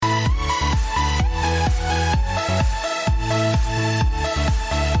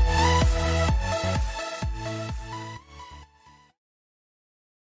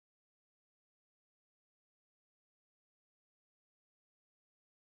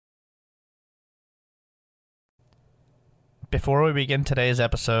Before we begin today's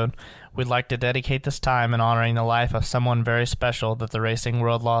episode, we'd like to dedicate this time in honoring the life of someone very special that the racing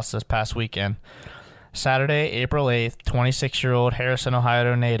world lost this past weekend. Saturday, April 8th, 26-year-old Harrison,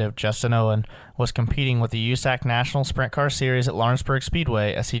 Ohio native Justin Owen was competing with the USAC National Sprint Car Series at Lawrenceburg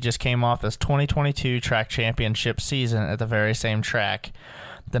Speedway as he just came off his 2022 track championship season at the very same track.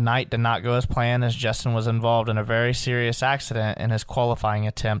 The night did not go as planned as Justin was involved in a very serious accident in his qualifying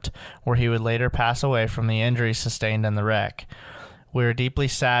attempt, where he would later pass away from the injuries sustained in the wreck. We are deeply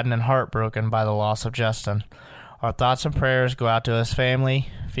saddened and heartbroken by the loss of Justin. Our thoughts and prayers go out to his family,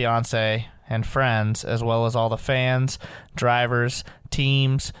 fiancé, and friends, as well as all the fans, drivers,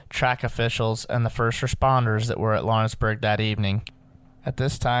 teams, track officials, and the first responders that were at Lawrenceburg that evening. At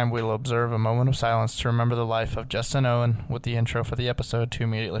this time, we will observe a moment of silence to remember the life of Justin Owen, with the intro for the episode to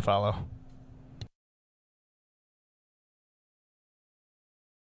immediately follow.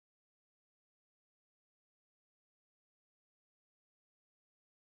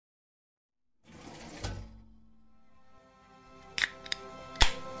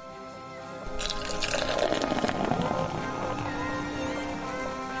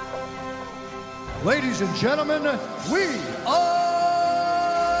 Ladies and gentlemen, we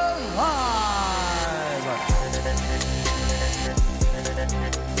are live!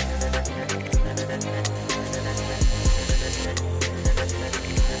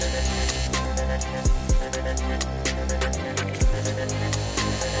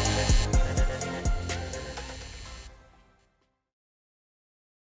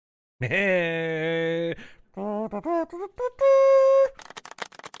 Hey.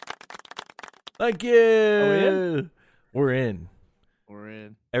 Thank you. We're in.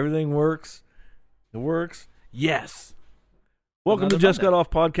 Everything works. It works. Yes. Welcome to Just Got Off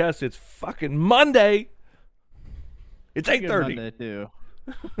Podcast. It's fucking Monday. It's 8:30. Monday too.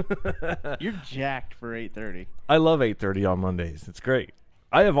 You're jacked for 8:30. I love 8:30 on Mondays. It's great.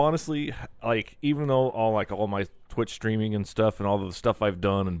 I have honestly, even though all my Twitch streaming and stuff and all the stuff I've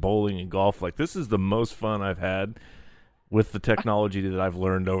done and bowling and golf, this is the most fun I've had with the technology that I've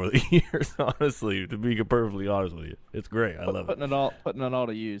learned over the years, honestly, to be perfectly honest with you. It's great. I love it. Putting it all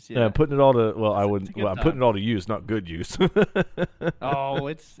to use. Yeah, putting it all to, I'm putting it all to use, not good use. Oh,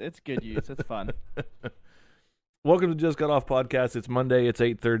 it's good use. It's fun. Welcome to Just Got Off Podcast. It's Monday. It's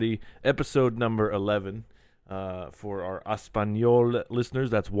 8:30, episode number 11. For our Espanol listeners,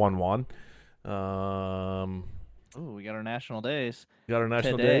 that's Juan. We got our national days.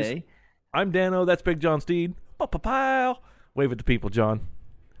 Days. I'm Dano. That's Big John Steed. Pow. Wave at the people, John.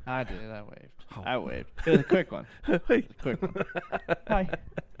 I did. I waved. It was a quick one. Hey. Quick one. Hi.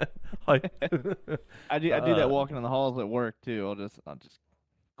 Hi. I do that walking in the halls at work too. I'll just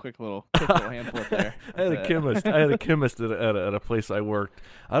quick little hand flip there. I had a chemist. at a place I worked.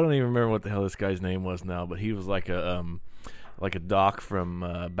 I don't even remember what the hell this guy's name was now, but he was like a doc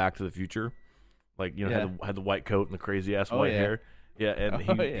from Back to the Future. Had the white coat and the crazy ass white hair. Yeah, and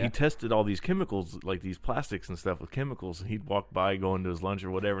he tested all these chemicals, like these plastics and stuff with chemicals, and he'd walk by going to his lunch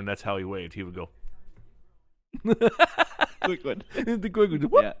or whatever, and that's how he waved. He would go. Quick one. The quick one.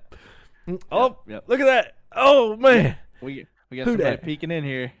 Whoop. Yeah. Oh, Yep. Look at that. Oh, man. We got Who somebody dat? peeking in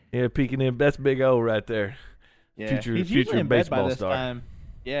here. Yeah, peeking in. That's Big O right there. Yeah. Future He's usually in bed by baseball this star. time.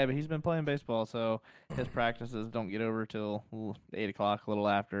 Yeah, but he's been playing baseball, so his practices don't get over till 8 o'clock, a little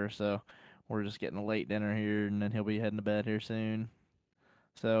after. So we're just getting a late dinner here, and then he'll be heading to bed here soon.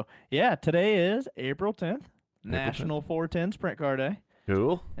 So, yeah, today is April 10th, National 410 Sprint Car Day.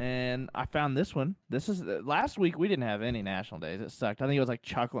 Cool. And I found this one. This is last week we didn't have any national days. It sucked. I think it was like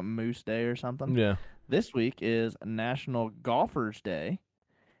Chocolate Mousse Day or something. Yeah. This week is National Golfers Day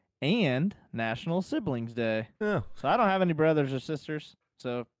and National Siblings Day. Yeah. So I don't have any brothers or sisters.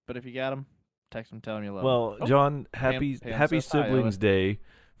 So, but if you got them, text them, tell them you love them. Well, John, happy says hi, Siblings Day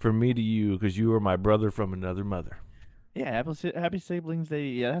from me to you, because you are my brother from another mother. Yeah, happy Siblings Day.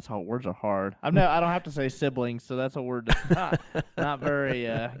 Yeah, that's how words are hard. I don't have to say siblings, so that's a word that's not very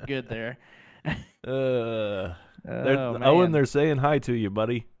good there. Owen, they're saying hi to you,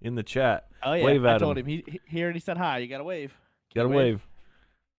 buddy, in the chat. Oh yeah, wave at I told him. He already said hi. You gotta wave. Gotta wave.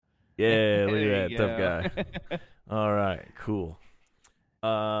 Yeah, look There at that you tough go. guy. All right, cool.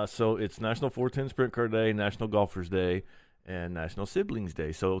 So it's National 410 Sprint Car Day, National Golfers Day, and National Siblings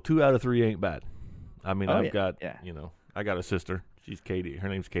Day. So 2 out of 3 ain't bad. I mean, I got a sister. She's Katie. Her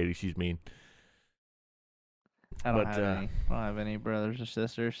name's Katie. She's mean. I don't have any brothers or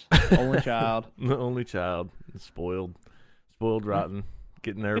sisters. Only child. The only child. Spoiled, rotten.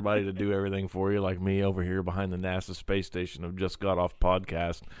 Getting everybody to do everything for you, like me over here behind the NASA space station of Just Got Off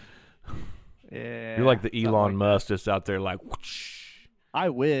Podcast. Yeah. You're like the Elon Musk, just out there like, whoosh. I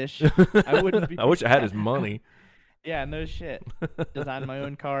wish. I wouldn't be. I wish I had his money. Yeah, no shit. Design my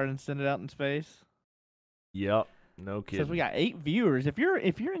own car and send it out in space. Yep. No kidding. Says we got 8 viewers. If you're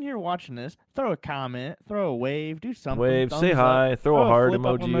in here watching this, throw a comment, throw a wave, do something. Wave, say thumbs hi, up, throw a heart flip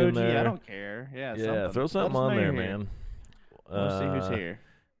up emoji in there. I don't care. Yeah, Yeah, throw something Let us on know there, you're here. man. Let's see who's here.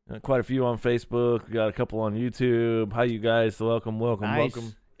 Quite a few on Facebook. We got a couple on YouTube. Hi, you guys. Welcome. Nice.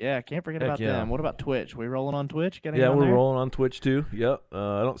 Welcome. Yeah, can't forget Heck about yeah. them. What about Twitch? We rolling on Twitch? Yeah, we're rolling on Twitch too. Yep.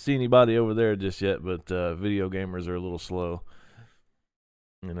 I don't see anybody over there just yet, but video gamers are a little slow.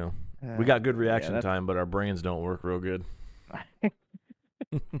 You know, we got good reaction time, but our brains don't work real good.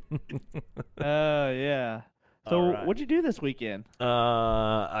 Yeah. So what'd you do this weekend?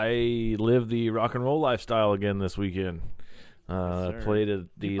 I lived the rock and roll lifestyle again this weekend. Played at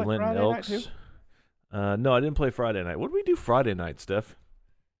the Linton Elks. No, I didn't play Friday night. What did we do Friday night, Steph?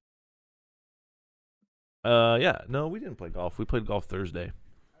 No, we didn't play golf. We played golf Thursday.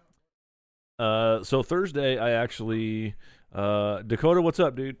 So Thursday, I actually, Dakota, what's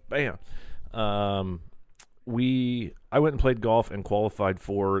up, dude? Bam. I went and played golf and qualified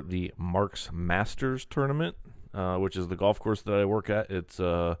for the Marks Masters tournament, which is the golf course that I work at. It's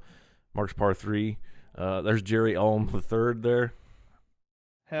Marks Par 3. There's Jerry Elm III there.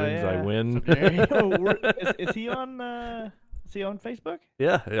 Hell Things yeah. I win. Is he on Facebook?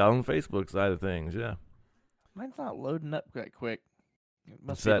 Yeah, on the Facebook side of things, yeah. Mine's not loading up that quick. It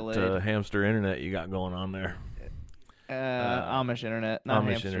must It's be that delayed. hamster internet you got going on there. Amish internet, not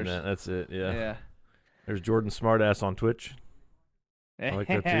Amish hamsters. internet, that's it, yeah. Yeah. There's Jordan Smartass on Twitch. I like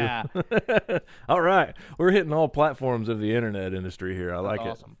Yeah. that too. All right. We're hitting all platforms of the internet industry here. I like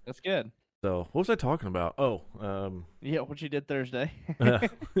awesome. That's good. So, what was I talking about? Oh, Yeah, what you did Thursday.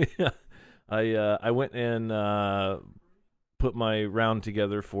 yeah. I went and put my round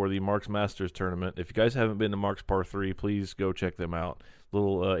together for the Marks Masters tournament. If you guys haven't been to Marks Par 3, please go check them out.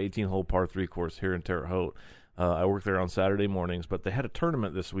 Little 18-hole par 3 course here in Terre Haute. I work there on Saturday mornings, but they had a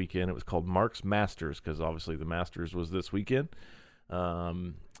tournament this weekend. It was called Marks Masters because obviously the Masters was this weekend.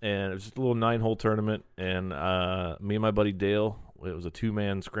 And it was just a little 9-hole tournament, and me and my buddy Dale, it was a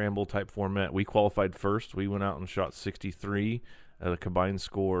 2-man scramble type format. We qualified first. We went out and shot 63 at a combined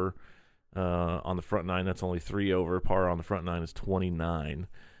score. On the front 9, that's only 3 over. Par on the front 9 is 29.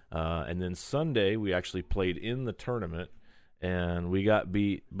 And then Sunday, we actually played in the tournament, and we got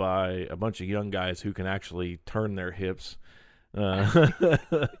beat by a bunch of young guys who can actually turn their hips. We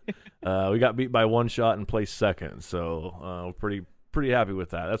got beat by 1 shot and placed second, so we're pretty happy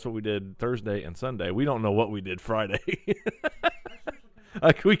with that. That's what we did Thursday and Sunday. We don't know what we did Friday.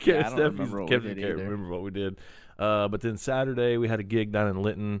 We can't. I don't remember what we did. But then Saturday we had a gig down in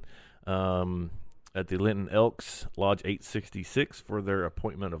Linton. At the Linton Elks, Lodge 866, for their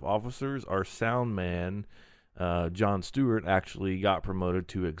appointment of officers. Our sound man, John Stewart, actually got promoted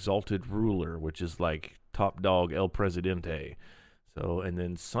to Exalted Ruler, which is like top dog El Presidente. So, and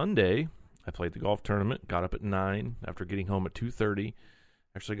then Sunday, I played the golf tournament, got up at 9 after getting home at 2:30.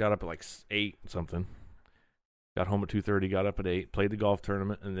 Actually got up at like 8 something. Got home at 2:30, got up at 8, played the golf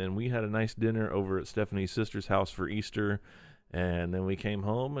tournament, and then we had a nice dinner over at Stephanie's sister's house for Easter. And then we came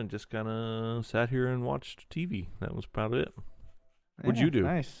home and just kind of sat here and watched TV. That was about it. What'd you do?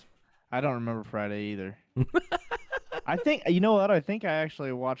 Nice. I don't remember Friday either. I think, you know what? I think I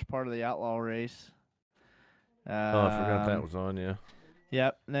actually watched part of the Outlaw race. I forgot that was on, yeah.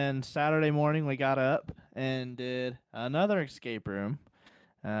 Yep. And then Saturday morning we got up and did another escape room.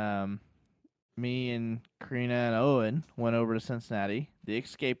 Me and Karina and Owen went over to Cincinnati, the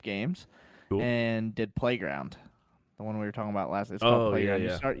escape games, and did Playground. The one we were talking about last. It's called Playground.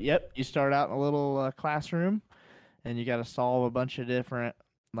 Yeah. You start out in a little classroom, and you got to solve a bunch of different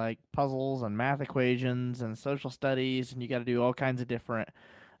puzzles and math equations and social studies, and you got to do all kinds of different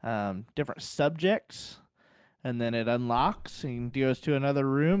subjects. And then it unlocks and goes to another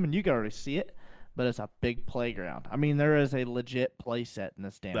room, and you can already see it, but it's a big playground. I mean, there is a legit play set in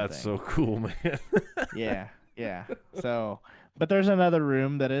this damn thing. That's so cool, man. Yeah. So, but there's another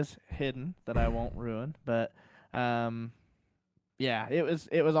room that is hidden that I won't ruin, but. Yeah, it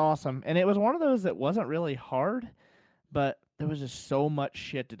was awesome. And it was one of those that wasn't really hard, but there was just so much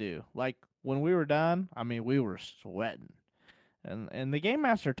shit to do. Like when we were done, I mean, we were sweating. And the game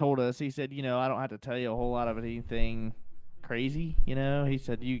master told us, he said, I don't have to tell you a whole lot of anything crazy, He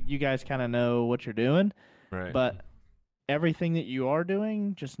said you guys kind of know what you're doing. Right. But everything that you are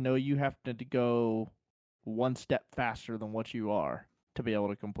doing, just know you have to go one step faster than what you are to be able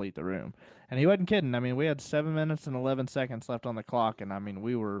to complete the room. And he wasn't kidding. I mean, we had 7 minutes and 11 seconds left on the clock, and I mean,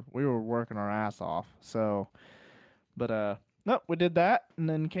 we were working our ass off. So, but no, we did that, and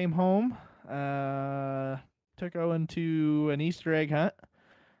then came home. Took Owen to an Easter egg hunt.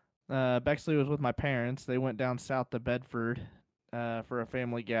 Bexley was with my parents. They went down south to Bedford for a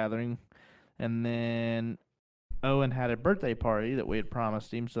family gathering. And then Owen had a birthday party that we had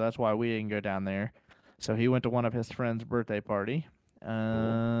promised him, so that's why we didn't go down there. So he went to one of his friends' birthday party.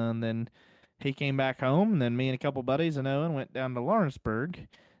 And then he came back home, and then me and a couple buddies and Owen went down to Lawrenceburg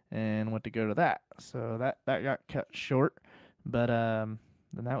and went to go to that. So that got cut short. But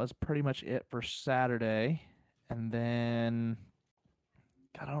then that was pretty much it for Saturday. And then,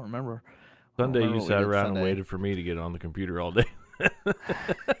 God, I don't remember. Sunday, you sat around and waited for me to get on the computer all day.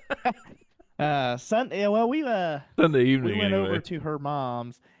 Sunday, well, Sunday evening, we went anyway. over to her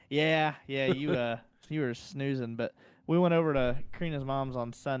mom's. Yeah, you were snoozing, but we went over to Karina's mom's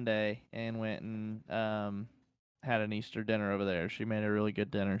on Sunday and went and had an Easter dinner over there. She made a really good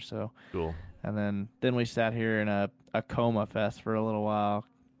dinner, so Cool. And then we sat here in a coma fest for a little while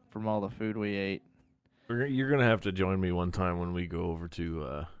from all the food we ate. You're gonna have to join me one time when we go over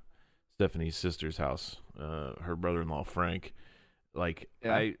to Stephanie's sister's house. Her brother-in-law Frank. Like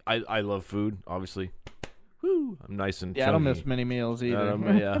Yeah. I love food, obviously. Woo! I'm nice and Yeah, I don't chunky. miss many meals either.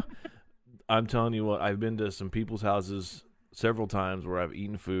 Yeah. I'm telling you what, I've been to some people's houses several times where I've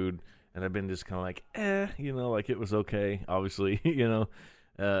eaten food and I've been just kind of like, like it was okay, obviously,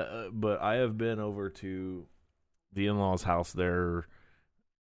 but I have been over to the in-laws' house there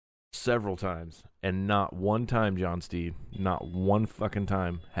several times, and not one time, John Steve, not one fucking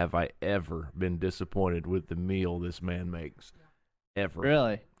time have I ever been disappointed with the meal this man makes. Ever.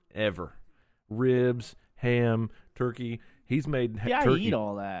 Really? Ever. Ribs, ham, turkey. He's made Yeah, turkey I eat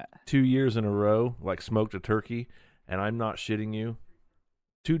all that. 2 years in a row, like smoked a turkey, and I'm not shitting you.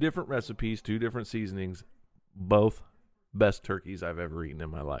 2 different recipes, 2 different seasonings, both best turkeys I've ever eaten in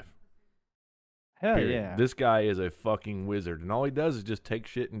my life. Hell Period. yeah. This guy is a fucking wizard, and all he does is just take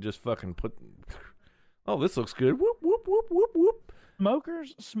shit and just fucking put, oh, this looks good. Whoop, whoop, whoop, whoop, whoop.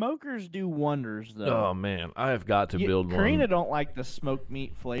 Smokers do wonders, though. Oh, man, I have got to build one. Karina don't like the smoked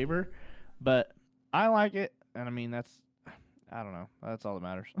meat flavor, but I like it, and I mean, I don't know. That's all that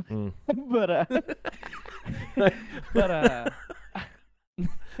matters. Mm. but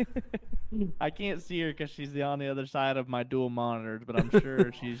I can't see her because she's on the other side of my dual monitors, but I'm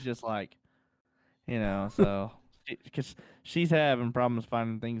sure she's just like, so because she's having problems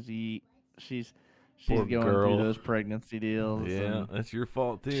finding things to eat. She's Poor going girl. through those pregnancy deals. Yeah, and that's your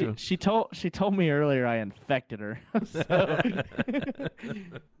fault too. she told me earlier I infected her. So,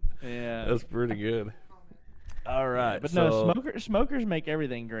 yeah, That's pretty good. All right, but so, no, smokers make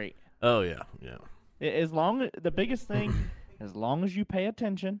everything great. Oh yeah, yeah. The biggest thing, as long as you pay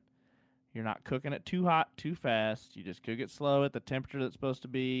attention, you're not cooking it too hot, too fast. You just cook it slow at the temperature that's supposed to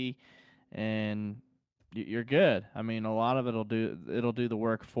be, and you're good. I mean, a lot of it'll do the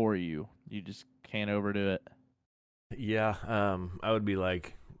work for you. You just can't overdo it. Yeah, I would be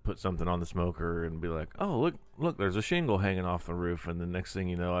like, put something on the smoker and be like, oh, look, there's a shingle hanging off the roof, and the next thing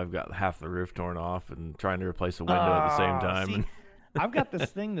you know, I've got half the roof torn off and trying to replace a window at the same time. See, I've got this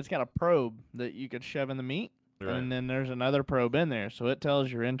thing that's got a probe that you could shove in the meat, Right. and then there's another probe in there, so it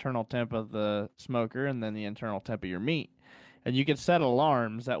tells your internal temp of the smoker and then the internal temp of your meat. And you can set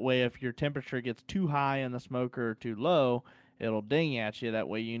alarms. That way, if your temperature gets too high in the smoker or too low, it'll ding at you. That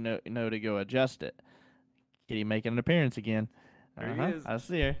way you know to go adjust it. Kitty making an appearance again. There he is. I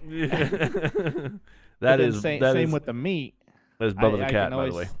see her. Same with the meat. That's Bubba the I cat, can by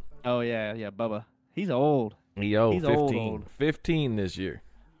the always- way. Oh, yeah, Bubba. He's old. Yo, He's 15. old. 15 this year.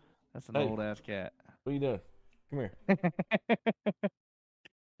 That's an Hey. old-ass cat. What are you doing? Come here.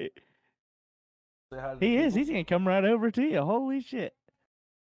 Say hi to the He is. people. He's going to come right over to you. Holy shit.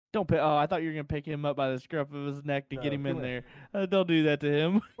 Don't pick. Oh, I thought you were going to pick him up by the scruff of his neck to No, get him in come there. Don't do that to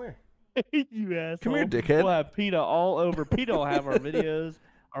him. Come here. You asshole. Come here, dickhead. We'll have PETA all over. PETA will have our videos,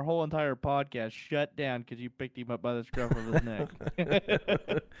 our whole entire podcast shut down because you picked him up by the scruff of his neck.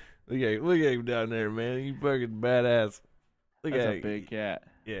 Look at him down there, man. You fucking badass. Look That's at a him. big cat.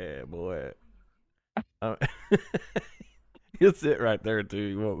 Yeah, boy. He'll sit right there too.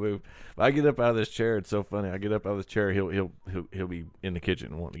 He won't move. If I get up out of this chair, it's so funny. I get up out of this chair, he'll be in the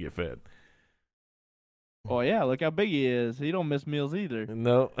kitchen wanting to get fed. Oh, yeah. Look how big he is. He don't miss meals either.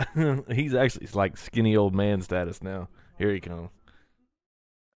 No, he's actually like skinny old man status now. Here he comes.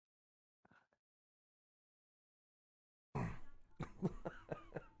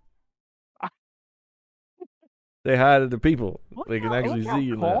 Say hi to the people. They can actually see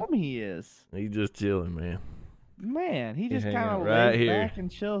you Look how now. calm he is. He's just chilling, man. Man, he just hang kind out of right lays here. back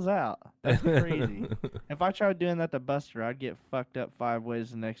and chills out. That's crazy. If I tried doing that to Buster, I'd get fucked up 5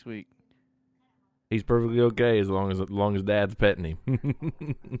 ways the next week. He's perfectly okay as long as Dad's petting him.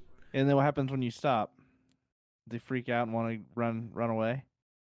 And then what happens when you stop? They freak out and want to run away.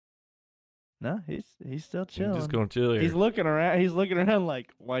 No, he's still He's chilling. just gonna chill here. He's looking around. He's looking around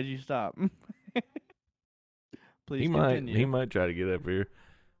like, why'd you stop? Please continue. He might try to get up here.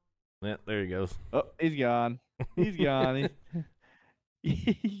 Yeah, there he goes. Oh, he's gone. He's gone.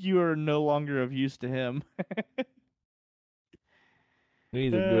 You are no longer of use to him.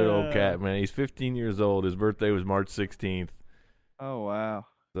 He's a good old cat, man. He's 15 years old. His birthday was March 16th. Oh wow.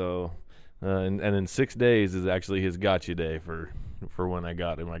 So, and in 6 days is actually his gotcha day for when I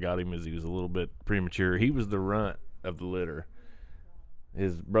got him. I got him as he was a little bit premature. He was the runt of the litter.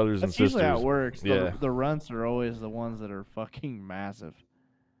 His brothers and sisters. That's usually how it works. Yeah. The runts are always the ones that are fucking massive.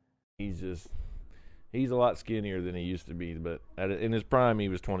 He's a lot skinnier than he used to be. But in his prime, he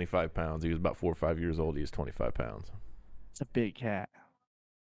was 25 pounds. He was about 4 or 5 years old. He was 25 pounds. It's a big cat.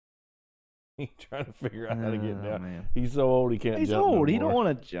 He's trying to figure out how to get down. Man. He's so old he can't He's jump. old. No He more. don't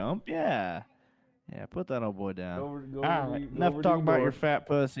want to jump. Yeah. Yeah, put that old boy down. Go All right, enough talking about your fat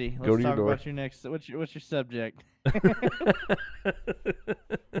pussy. Go Let's to your talk door. about your next. What's your subject?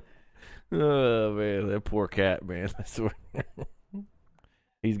 Oh man, that poor cat, man. I swear.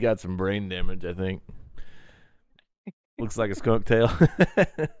 He's got some brain damage, I think. Looks like a skunk tail.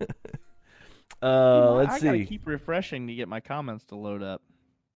 Let's I see. gotta keep refreshing to get my comments to load up.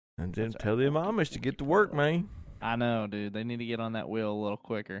 And then tell them Amish to get to work, man. I know, dude. They need to get on that wheel a little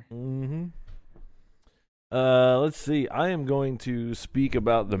quicker. Mm-hmm. Let's see. I am going to speak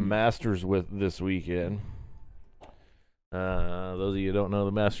about the Masters with this weekend. Those of you who don't know,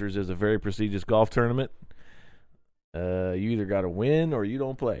 the Masters is a very prestigious golf tournament. You either got to win or you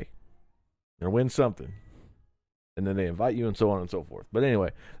don't play, or win something, and then they invite you and so on and so forth. But anyway,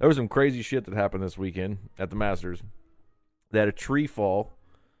 there was some crazy shit that happened this weekend at the Masters. They had a tree fall.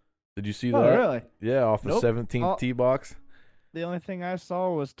 Did you see that? Oh, really? Yeah, off the Nope. 17th tee box. The only thing I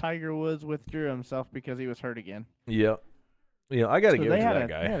saw was Tiger Woods withdrew himself because he was hurt again. Yeah. I got to So give it to that They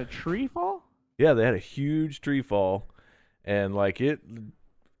guy. had a tree fall? Yeah, they had a huge tree fall, and like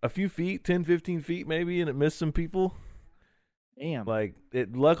a few feet, 10, 15 feet maybe, and it missed some people. Damn. Like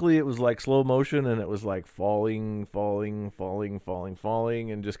luckily it was like slow motion, and it was like falling,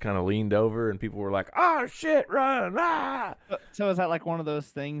 and just kind of leaned over, and people were like, "Oh shit, run!" Ah! So is that like one of those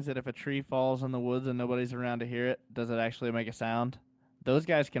things that if a tree falls in the woods and nobody's around to hear it, does it actually make a sound? Those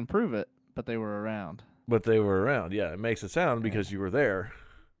guys can prove it, but they were around. But they were around. Yeah, it makes a sound because you were there.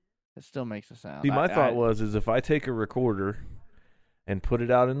 It still makes a sound. See, my thought is if I take a recorder and put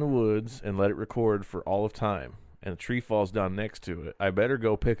it out in the woods and let it record for all of time, and a tree falls down next to it, I better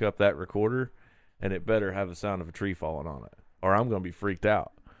go pick up that recorder, and it better have the sound of a tree falling on it, or I'm going to be freaked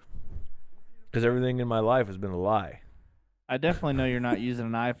out. Because everything in my life has been a lie. I definitely know you're not using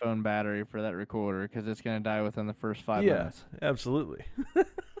an iPhone battery for that recorder because it's going to die within the first 5 minutes. Yeah, absolutely.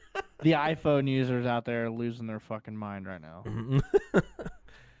 The iPhone users out there are losing their fucking mind right now.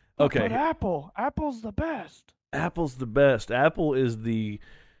 Okay. But Apple's the best. Apple's the best. Apple is the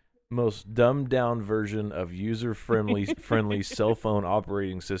most dumbed down version of user-friendly cell phone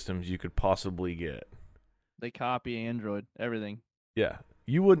operating systems you could possibly get. They copy Android, everything. Yeah.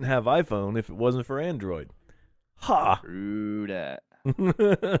 You wouldn't have iPhone if it wasn't for Android. Ha! True that. You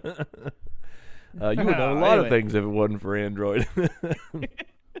would know a lot of things if it wasn't for Android.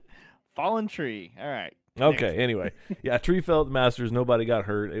 Fallen tree. All right. Okay, anyway. Yeah, tree fell at the Masters. Nobody got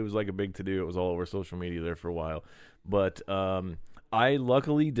hurt. It was like a big to-do. It was all over social media there for a while. But I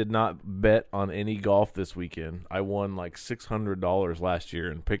luckily did not bet on any golf this weekend. I won like $600 last year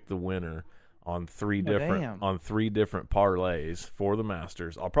and picked the winner on three different parlays for the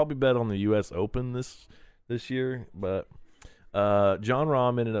Masters. I'll probably bet on the U.S. Open this year, but John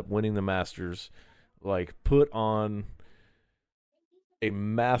Rahm ended up winning the Masters. Like, put on a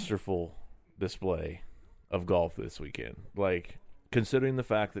masterful display of golf this weekend. Like, considering the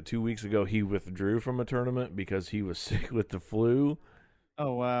fact that 2 weeks ago he withdrew from a tournament because he was sick with the flu.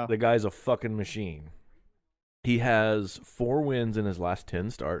 Oh, wow. The guy's a fucking machine. He has 4 wins in his last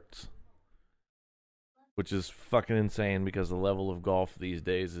 10 starts, which is fucking insane because the level of golf these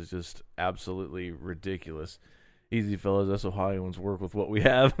days is just absolutely ridiculous. Easy, fellas. Us Ohioans work with what we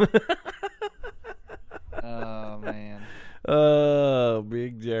have. Oh, man. Oh,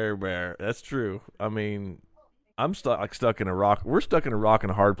 big Jerry Bear. That's true. I mean, I'm stuck in a rock. We're stuck in a rock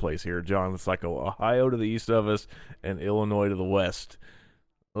and a hard place here, John. It's like Ohio to the east of us and Illinois to the west.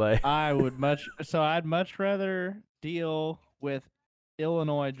 Like, I'd much rather deal with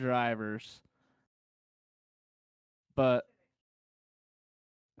Illinois drivers. But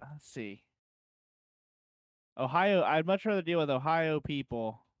let's see. Ohio, I'd much rather deal with Ohio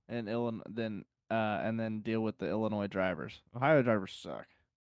people and then deal with the Illinois drivers. Ohio drivers suck.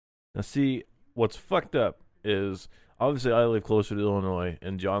 now see, what's fucked up is obviously I live closer to Illinois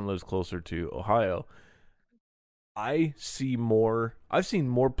and John lives closer to Ohio. I've seen more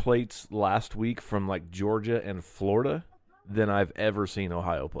plates last week from like Georgia and Florida than I've ever seen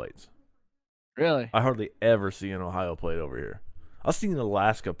Ohio plates. Really? I hardly ever see an Ohio plate over here. I'll see an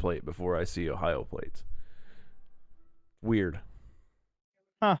Alaska plate before I see Ohio plates. Weird.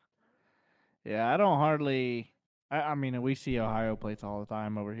 Huh. Yeah, I don't hardly. I mean, we see Ohio plates all the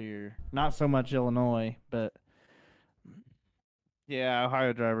time over here. Not so much Illinois, but yeah,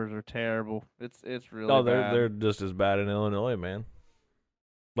 Ohio drivers are terrible. It's really No, bad. they're just as bad in Illinois, man.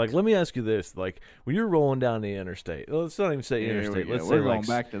 Like, let me ask you this: like, when you're rolling down the interstate, let's not even say interstate. Let's say we're going like,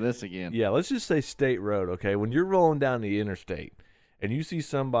 back to this again. yeah, let's just say state road. Okay, when you're rolling down the interstate and you see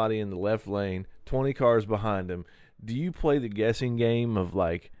somebody in the left lane, 20 cars behind them, do you play the guessing game of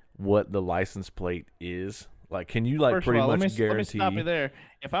like what the license plate is? Like, can you like First pretty of all, much guarantee? Let me stop you there.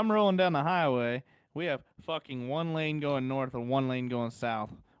 If I'm rolling down the highway, we have fucking one lane going north and one lane going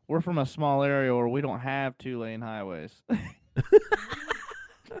south. We're from a small area where we don't have 2-lane highways.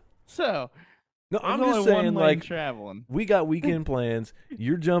 So, No, there's I'm only just one saying, lane like, traveling. we got weekend plans.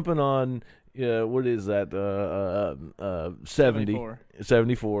 You're jumping on, what is that? 70,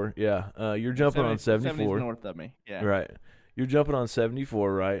 74. Yeah, you're jumping on 74. 70's north of me. Yeah. Right. You're jumping on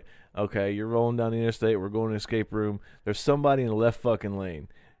 74, right? Okay, you're rolling down the interstate. We're going to escape room. There's somebody in the left fucking lane.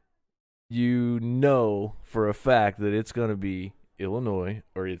 You know for a fact that it's going to be Illinois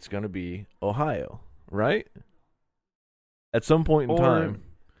or it's going to be Ohio, right? At some point in time.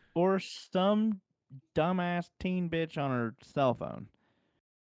 Or some dumbass teen bitch on her cell phone.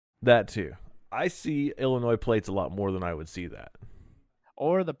 That too. I see Illinois plates a lot more than I would see that.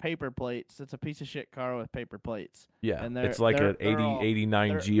 Or the paper plates. It's a piece of shit car with paper plates. Yeah, and it's like an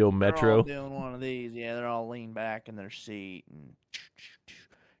 89 Geo Metro. They're all doing one of these. Yeah, they're all leaned back in their seat. And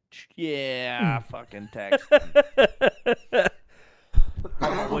yeah, fucking text.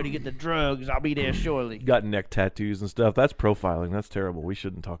 On my way to get the drugs. I'll be there shortly. Got neck tattoos and stuff. That's profiling. That's terrible. We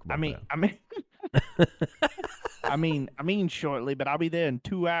shouldn't talk about that. I mean shortly, but I'll be there in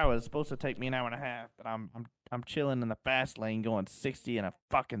 2 hours. It's supposed to take me an hour and a half, but I'm chilling in the fast lane going 60 and a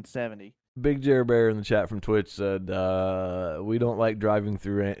fucking 70. Big Jer Bear in the chat from Twitch said, we don't like driving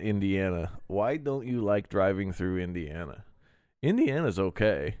through Indiana. Why don't you like driving through Indiana? Indiana's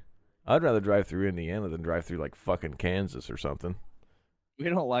okay. I'd rather drive through Indiana than drive through like fucking Kansas or something. We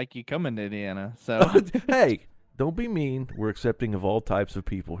don't like you coming to Indiana, so hey, don't be mean. We're accepting of all types of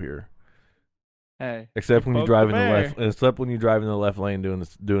people here. Hey, except when you drive in the left. Except when you drive in the left lane,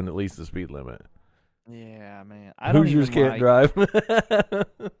 doing at least the speed limit. Yeah, man. Hoosiers can't drive.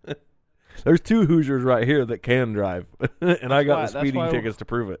 There's 2 Hoosiers right here that can drive, and I got the speeding tickets to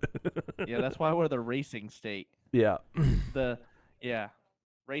prove it. Yeah, that's why we're the racing state. Yeah.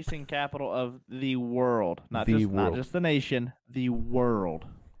 Racing capital of the world, not just the nation, the world.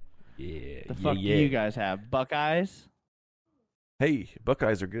 Yeah. The fuck do you guys have? Buckeyes? Hey,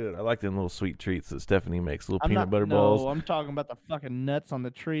 Buckeyes are good. I like them little sweet treats that Stephanie makes, little peanut butter balls. No, I'm talking about the fucking nuts on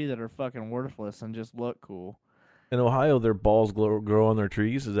the tree that are fucking worthless and just look cool. In Ohio, their balls grow on their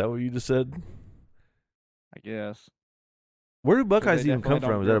trees. Is that what you just said? I guess. Where do Buckeyes even come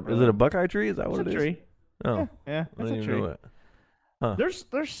from? Is it a Buckeye tree? Is that what it is? It's a tree. Oh, yeah, I it's didn't a tree. know that. Huh.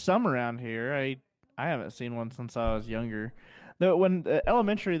 There's some around here. I haven't seen one since I was younger. When the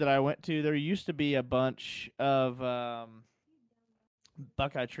elementary that I went to, there used to be a bunch of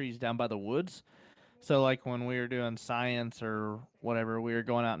Buckeye trees down by the woods. So like when we were doing science or whatever, we were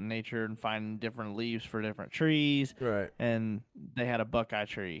going out in nature and finding different leaves for different trees. Right. And they had a Buckeye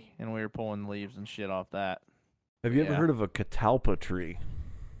tree, and we were pulling leaves and shit off that. Have you ever heard of a catalpa tree?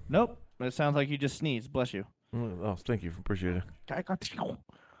 Nope. It sounds like you just sneezed. Bless you. Oh, thank you. Appreciate it. I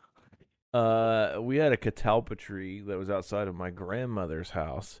We had a catalpa tree that was outside of my grandmother's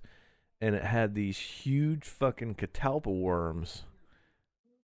house, and it had these huge fucking catalpa worms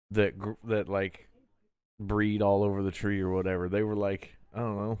that like breed all over the tree or whatever. They were like, I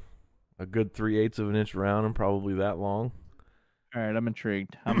don't know, a good 3/8 of an inch round and probably that long. All right, I'm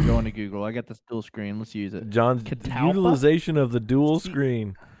intrigued. I'm going to Google. I got this dual screen. Let's use it. John's utilization of the dual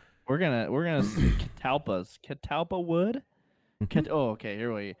screen. We're gonna see catalpas. Catalpa wood. Okay.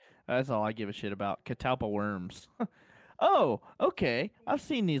 Here we. That's all I give a shit about. Catalpa worms. Oh, okay. I've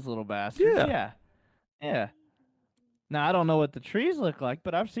seen these little bastards. Yeah. Now I don't know what the trees look like,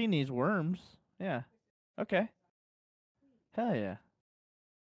 but I've seen these worms. Yeah. Okay. Hell yeah.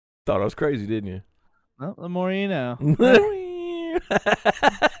 Thought I was crazy, didn't you? Well, the more you know.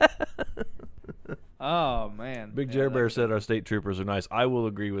 Oh man. Big Jer Bear said our state troopers are nice. I will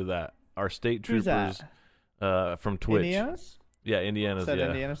agree with that. Our state troopers from Twitch. Indiana's? Yeah, Indiana's. Said Yeah,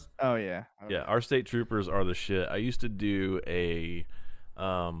 Indiana's. Oh yeah. Okay. yeah. Our state troopers are the shit. I used to do a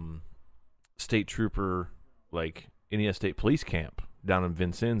state trooper like Indiana State Police camp down in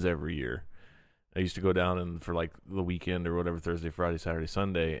Vincennes every year. I used to go down and for like the weekend or whatever, Thursday, Friday, Saturday,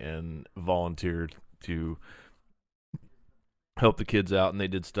 Sunday, and volunteer to help the kids out. And they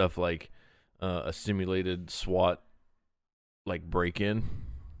did stuff like a simulated SWAT like break-in.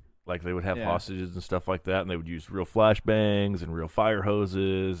 Like they would have hostages and stuff like that, and they would use real flashbangs and real fire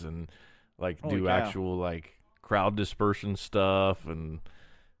hoses and like do actual like crowd dispersion stuff, and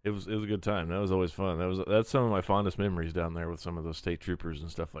it was a good time. That was always fun. That's some of my fondest memories down there with some of those state troopers and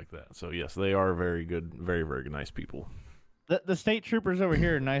stuff like that. So yes, they are very good, very very nice people. The state troopers over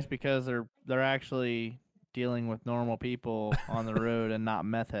here are nice because they're actually dealing with normal people on the road and not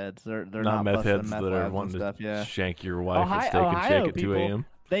meth heads. They're not meth heads meth that are labs wanting and stuff. to shank your wife at Steak and Ohio Shake at 2 a.m.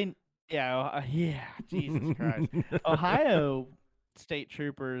 Jesus Christ. Ohio state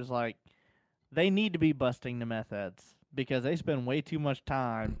troopers, like, they need to be busting the meth heads because they spend way too much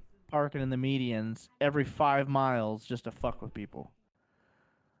time parking in the medians every 5 miles just to fuck with people.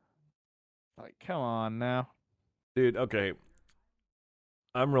 Like, come on now. Dude, okay.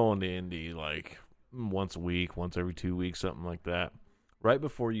 I'm rolling to Indy like once a week, once every 2 weeks, something like that. Right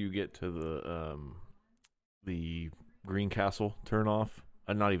before you get to the Greencastle turnoff.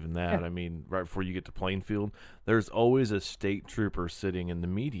 Not even that. I mean, right before you get to Plainfield, there's always a state trooper sitting in the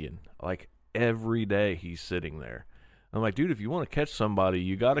median. Like every day he's sitting there. I'm like, dude, if you want to catch somebody,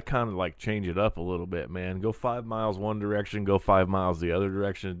 you got to kind of like change it up a little bit, man. Go 5 miles one direction, go 5 miles the other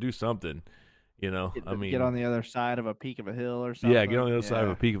direction, do something. You know, Get on the other side of a peak of a hill or something. Yeah, get on the other side of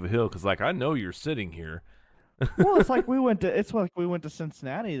a peak of a hill because, like, I know you're sitting here. Well, it's like we went to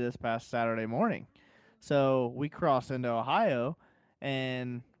Cincinnati this past Saturday morning. So we cross into Ohio,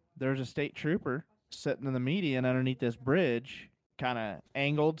 and there's a state trooper sitting in the median underneath this bridge, kind of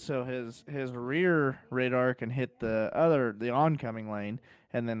angled so his rear radar can hit the oncoming lane,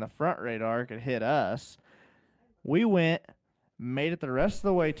 and then the front radar could hit us. We went, made it the rest of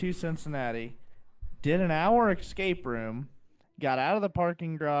the way to Cincinnati, did an hour escape room, got out of the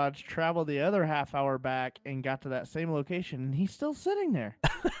parking garage, traveled the other half hour back, and got to that same location, and he's still sitting there.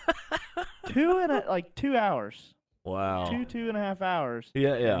 2 hours. Wow. 2.5 hours.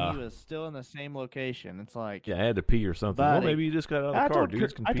 Yeah. And he was still in the same location. It's like, yeah, I had to pee or something. Buddy, well, maybe you just got out of the car.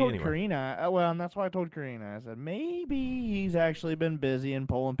 Dudes can pee anywhere. I told Karina, and that's why I told Karina. I said, maybe he's actually been busy and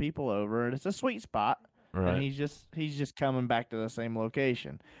pulling people over, and it's a sweet spot. Right. And he's just coming back to the same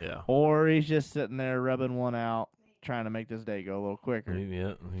location. Yeah. Or he's just sitting there rubbing one out, trying to make this day go a little quicker.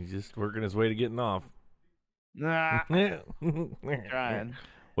 Yeah, he's just working his way to getting off. Nah. Trying.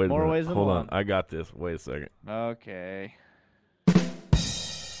 Wait a More minute. ways than Hold one. on. I got this. Wait a second. Okay.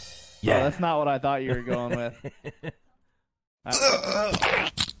 Yeah. Oh, that's not what I thought you were going with.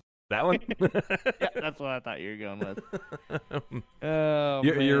 That one? Yeah, that's what I thought you were going with. Oh,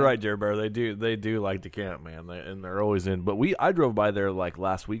 you're right, Jerry Bear. They do like to camp, man. And they're always in. But I drove by there like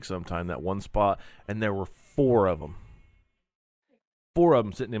last week sometime, that one spot, and there were 4 of them. 4 of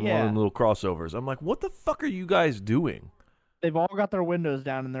them sitting in one of them little crossovers. I'm like, what the fuck are you guys doing? They've all got their windows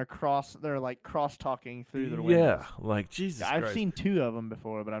down and they're like cross talking through their windows. Yeah, like Jesus I've Christ. seen 2 of them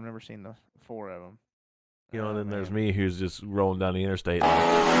before, but I've never seen the 4 of them. You know, and then there's me who's just rolling down the interstate.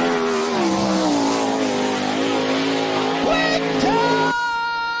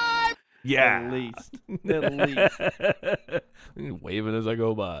 Yeah. At least. Waving as I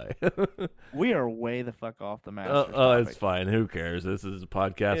go by. We are way the fuck off the master. It's fine. Who cares? This is a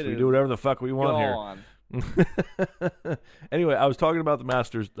podcast. We is. do whatever the fuck we want Go here. on. Anyway, I was talking about the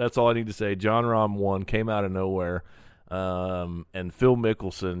Masters. That's all I need to say. John Rahm won, came out of nowhere. And Phil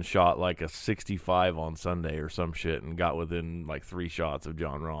Mickelson shot like a 65 on Sunday or some shit and got within like 3 shots of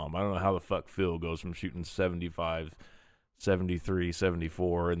John Rahm. I don't know how the fuck Phil goes from shooting 75, 73,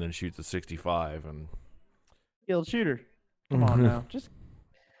 74, and then shoots a 65. And Skilled shooter. Come on now. Just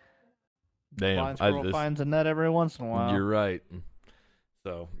damn, finds a net every once in a while. You're right.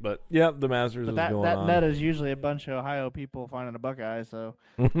 So, but yeah, the Masters is going that on. net is usually a bunch of Ohio people finding a Buckeye. So,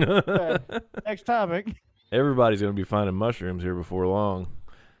 next topic. Everybody's going to be finding mushrooms here before long.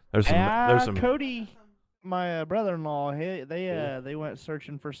 There's some. Cody, my brother-in-law, they went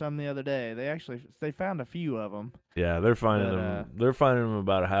searching for some the other day. They found a few of them. Yeah, they're finding them. They're finding them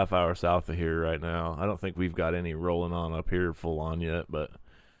about a half hour south of here right now. I don't think we've got any rolling on up here full on yet, but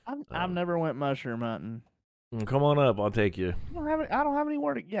I've never went mushroom hunting. Come on up. I'll take you. I don't have any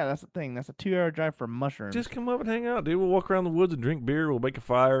word. Yeah, that's the thing. That's a 2-hour drive for mushrooms. Just come up and hang out, dude. We'll walk around the woods and drink beer. We'll make a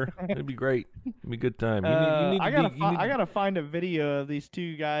fire. It'd be great. It'd be a good time. I gotta find a video of these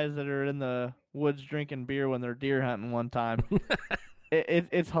two guys that are in the woods drinking beer when they're deer hunting one time.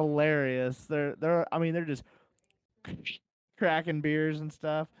 It's hilarious. They're just cracking beers and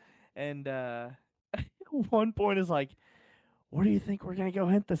stuff. And one point is like, "Where do you think we're gonna go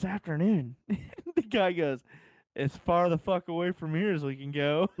hunt this afternoon?" The guy goes, "As far the fuck away from here as we can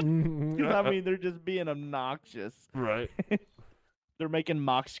go." 'Cause, I mean, they're just being obnoxious. Right. They're making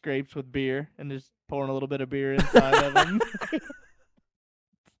mock scrapes with beer and just pouring a little bit of beer inside of them.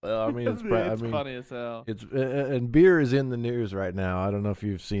 Well, I mean, it's funny as hell. It's and beer is in the news right now. I don't know if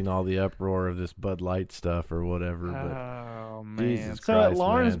you've seen all the uproar of this Bud Light stuff or whatever. But oh man! Jesus So Christ, at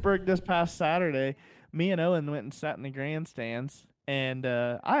Lawrenceburg this past Saturday, me and Owen went and sat in the grandstands, and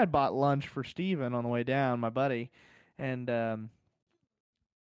I had bought lunch for Steven on the way down, my buddy, and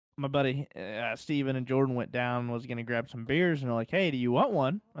my buddy Steven and Jordan went down and was going to grab some beers, and they're like, "Hey, do you want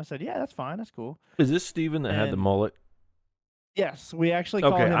one?" I said, "Yeah, that's fine, that's cool." is this Steven that had the mullet? Yes, we actually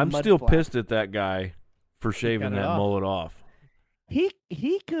call him I'm Mud still Flap. pissed at that guy for shaving that mullet off. He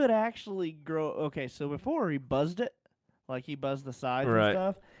could actually grow. Okay, so before he buzzed it, like he buzzed the sides and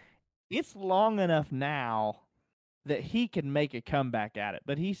stuff. It's long enough now that he can make a comeback at it.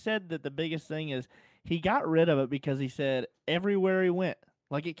 But he said that the biggest thing is he got rid of it because he said everywhere he went,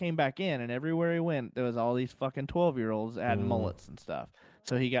 like it came back in, and everywhere he went, there was all these fucking 12-year-olds adding mullets and stuff.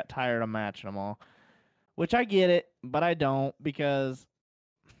 So he got tired of matching them all. Which I get it, but I don't, because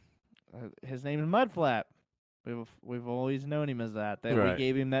his name is Mudflap. We've always known him as that. We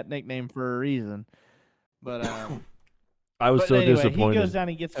gave him that nickname for a reason. But I was disappointed. He goes down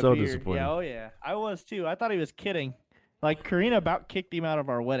and gets a beer. Disappointed. Yeah, oh yeah, I was too. I thought he was kidding. Like Karina about kicked him out of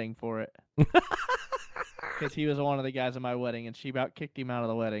our wedding for it, because he was one of the guys at my wedding, and she about kicked him out of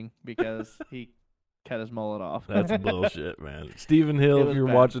the wedding because he cut his mullet off. That's bullshit, man. Stephen Hill, if you're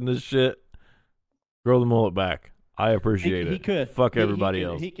watching this shit, grow the mullet back. I appreciate it. He could. Fuck everybody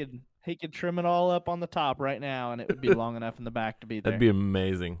else. He could trim it all up on the top right now, and it would be long enough in the back to be there. That'd be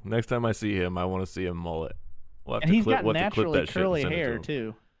amazing. Next time I see him, I want to see a mullet. And he's got naturally curly hair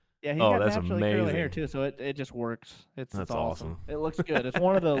too. Yeah, he's got naturally curly hair too, so it just works. It's awesome. It looks good. It's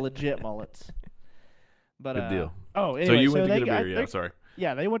one of the legit mullets. But good deal. Oh, anyway, so you went to get a beer? Yeah, sorry.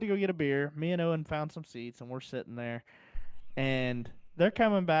 Yeah, they went to go get a beer. Me and Owen found some seats, and we're sitting there, and they're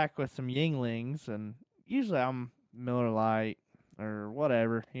coming back with some Yinglings, and usually I'm Miller Lite or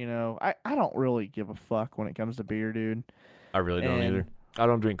whatever. You know, I don't really give a fuck when it comes to beer, dude. I really don't either. I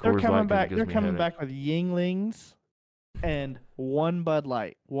don't drink Coors Light. They're coming back with Yinglings and one Bud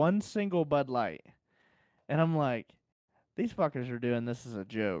Light, one single Bud Light, and I'm like, these fuckers are doing this as a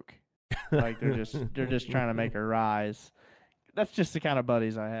joke. Like they're just trying to make a rise. That's just the kind of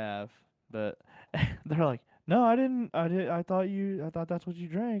buddies I have. But they're like, no, I didn't. I thought that's what you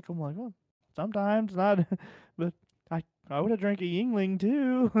drank. I'm like, well, sometimes not, but I would have drank a Yingling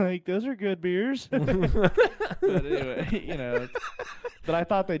too. Like those are good beers. But anyway, you know. But I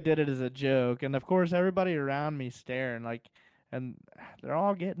thought they did it as a joke, and of course everybody around me staring like, and they're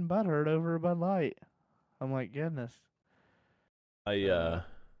all getting butthurt over a Bud Light. I'm like, goodness. I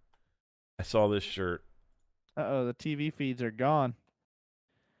saw this shirt. The TV feeds are gone.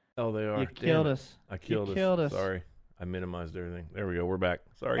 Oh, they are. You killed us. I killed us. Sorry. I minimized everything. There we go. We're back.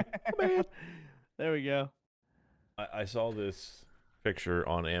 Sorry. There we go. I saw this picture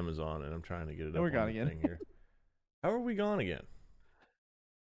on Amazon, and I'm trying to get it up. We're gone again. Here. How are we gone again?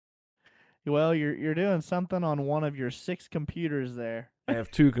 Well, you're doing something on one of your 6 computers there. I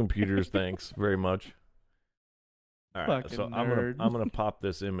have 2 computers. Thanks very much. All right, fucking so nerd. I'm gonna pop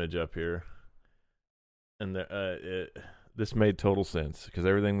this image up here, and this made total sense because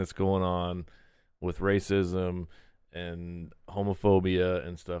everything that's going on with racism and homophobia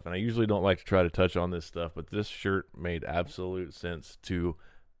and stuff, and I usually don't like to try to touch on this stuff, but this shirt made absolute sense to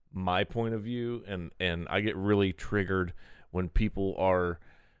my point of view, and I get really triggered when people are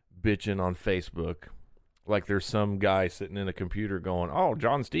bitching on Facebook. Like there's some guy sitting in a computer going, "Oh,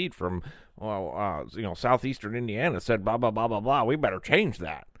 John Steed from southeastern Indiana said blah blah blah blah blah. We better change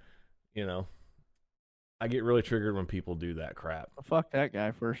that." You know, I get really triggered when people do that crap. Fuck that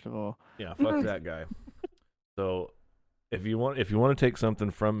guy, first of all. Yeah, fuck that guy. So, if you want to take something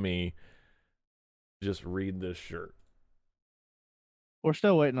from me, just read this shirt. We're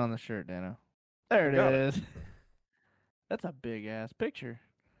still waiting on the shirt, Dano. There it Got is. That's a big ass picture.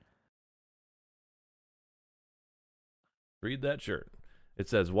 Read that shirt. It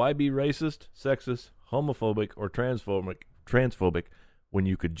says, "Why be racist, sexist, homophobic, or transphobic when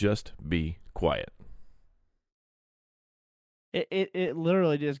you could just be quiet?" It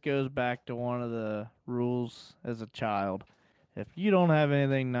literally just goes back to one of the rules as a child. If you don't have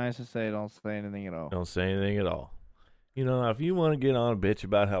anything nice to say, don't say anything at all. Don't say anything at all. You know, if you want to get on a bitch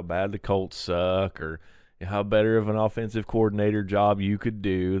about how bad the Colts suck or how better of an offensive coordinator job you could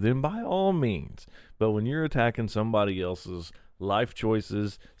do, then by all means. But when you're attacking somebody else's life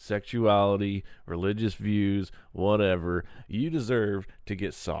choices, sexuality, religious views, whatever, you deserve to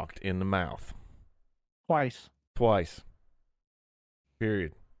get socked in the mouth. Twice.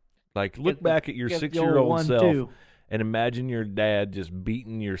 Period. Like, look back at your 6-year-old self and imagine your dad just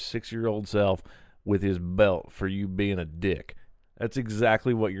beating your 6-year-old self with his belt for you being a dick. That's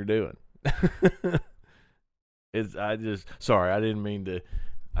exactly what you're doing. Sorry, I didn't mean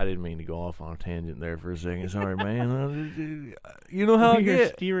to go off on a tangent there for a second. Sorry, man. You know how I You're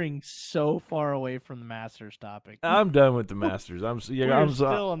get. steering so far away from the Masters topic. I'm done with the Masters. I'm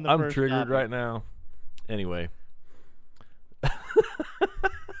still on the first triggered topic. right now. Anyway.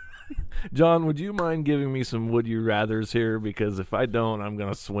 John, would you mind giving me some would you rathers here? Because if I don't, I'm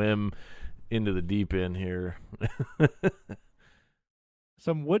going to swim into the deep end here.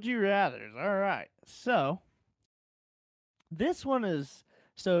 Some would you rathers. All right. So this one is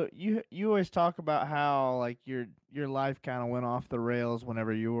you always talk about how like your life kind of went off the rails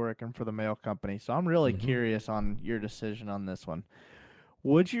whenever you were working for the mail company. So I'm really curious on your decision on this one.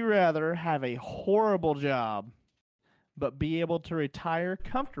 Would you rather have a horrible job but be able to retire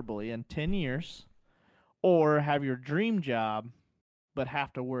comfortably in 10 years, or have your dream job but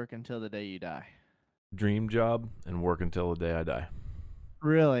have to work until the day you die? Dream job and work until the day I die.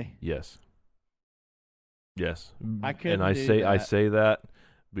 Really? Yes. I couldn't I do say that. that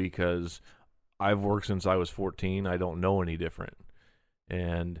because I've worked since I was 14. I don't know any different.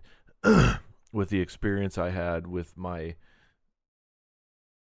 And with the experience I had with my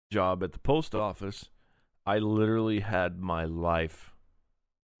job at the post office, I literally had my life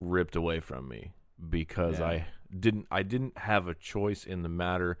ripped away from me because I didn't have a choice in the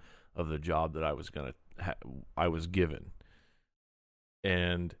matter of the job that I was given.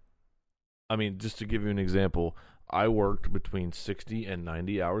 And I mean, just to give you an example, I worked between 60 and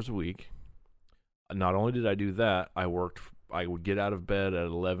 90 hours a week. Not only did I do that, I would get out of bed at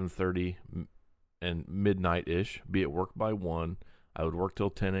 11:30 and midnight-ish, be at work by 1. I would work till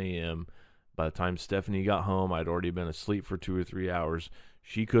 10 a.m. By the time Stephanie got home, I'd already been asleep for 2 or 3 hours.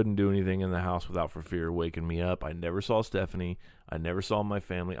 She couldn't do anything in the house without for fear of waking me up. I never saw Stephanie. I never saw my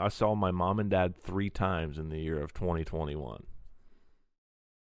family. I saw my mom and dad 3 times in the year of 2021.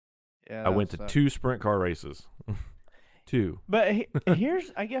 Yeah, I went to 2 sprint car races. 2. But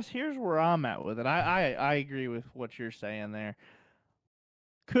here's where I'm at with it. I agree with what you're saying there.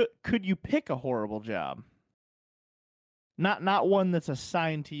 Could you pick a horrible job? Not one that's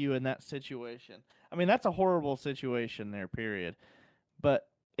assigned to you in that situation. I mean, that's a horrible situation there, period. But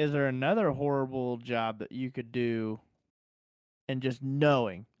is there another horrible job that you could do and just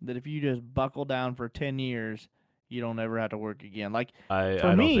knowing that if you just buckle down for 10 years, you don't ever have to work again? Like, I for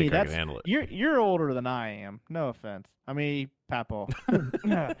don't me, think I can handle it. You're older than I am. No offense. I mean, Papo.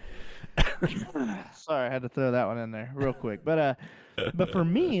 Sorry, I had to throw that one in there real quick. But for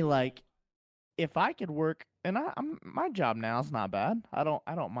me, like, if I could work, and my job now is not bad. I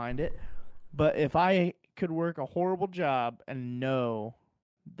don't mind it. But if I could work a horrible job and know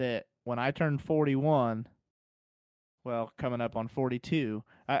that when I turn 41, well, coming up on 42,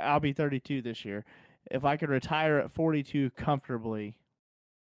 I'll be 32 this year. If I could retire at 42 comfortably,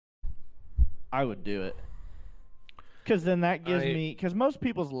 I would do it. Because then that gives me, because most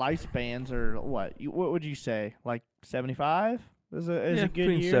people's lifespans are what would you say, like 75? Is a good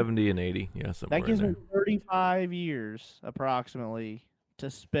between year? 70 and 80. Yeah, somewhere That gives in me there. 35 years approximately to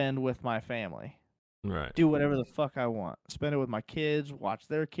spend with my family. Right. Do whatever the fuck I want. Spend it with my kids, watch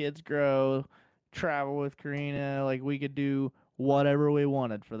their kids grow, travel with Karina. Like, we could do whatever we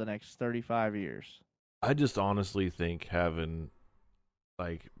wanted for the next 35 years. I just honestly think having,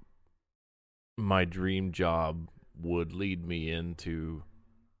 like, my dream job would lead me into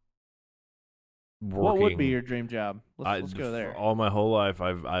working. What would be your dream job? Let's go there. All my whole life,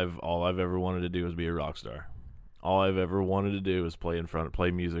 all I've ever wanted to do is be a rock star. All I've ever wanted to do is play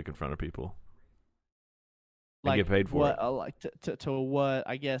music in front of people. And get paid for it. Like to what?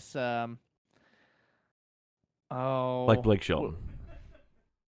 I guess. Like Blake Shelton.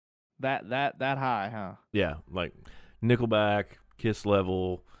 That high, huh? Yeah, like Nickelback, Kiss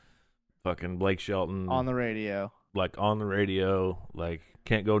level, fucking Blake Shelton On the radio. Like on the radio, like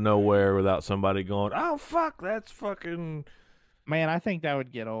can't go nowhere without somebody going, "Oh fuck, that's fucking." Man, I think that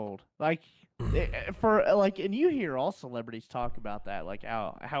would get old. Like and you hear all celebrities talk about that, like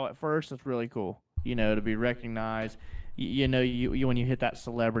how at first it's really cool, to be recognized. you when you hit that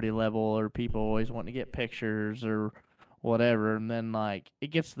celebrity level, or people always want to get pictures or whatever, and then like it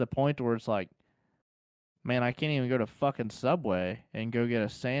gets to the point where it's like, man, I can't even go to fucking Subway and go get a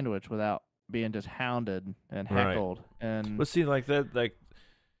sandwich without being just hounded and heckled and But see, like that, like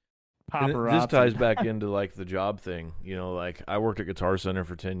paparazzi. this ties back into like the job thing. Like I worked at Guitar Center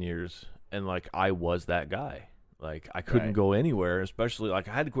for 10 years, and like I was that guy. Like I couldn't go anywhere, especially like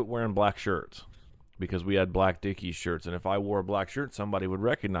I had to quit wearing black shirts because we had black Dickies shirts, and if I wore a black shirt, somebody would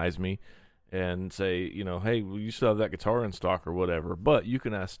recognize me and say, hey, well, you still have that guitar in stock or whatever. But you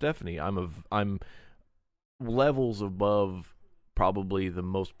can ask Stephanie. I'm levels above probably the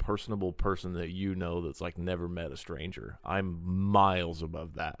most personable person that that's like never met a stranger. I'm miles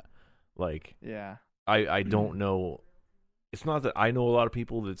above that. Like, Yeah. I don't know. It's not that I know a lot of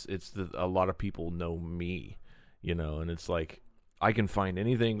people. It's that a lot of people know me, and it's like I can find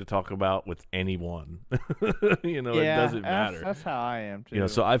anything to talk about with anyone. It doesn't matter. That's how I am too.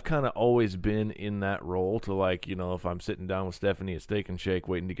 So I've kind of always been in that role to like, if I'm sitting down with Stephanie at Steak and Shake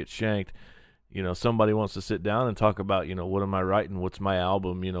waiting to get shanked, somebody wants to sit down and talk about, what am I writing? What's my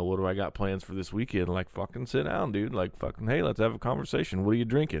album? What do I got plans for this weekend? Like, fucking sit down, dude. Like, fucking, hey, let's have a conversation. What are you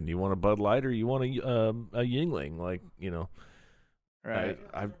drinking? You want a Bud Light or you want a Yingling? Like, right.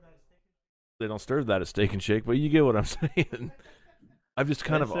 They don't serve that at Steak and Shake, but you get what I'm saying. I've just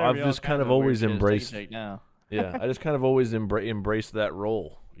kind of always embraced. Now. Yeah, I just kind of always embraced that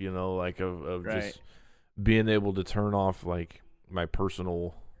role, like of just being able to turn off like my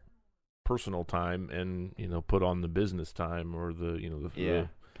personal time and put on the business time or the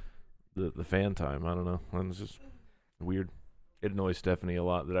fan time. I don't know. It's just weird. It annoys Stephanie a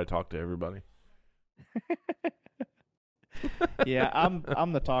lot that I talk to everybody. Yeah,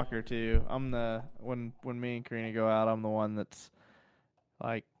 I'm the talker too. I'm the when me and Karina go out, I'm the one that's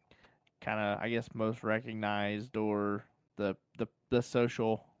like kind of, I guess, most recognized, or the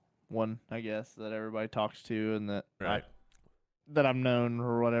social one, I guess, that everybody talks to and that I'm known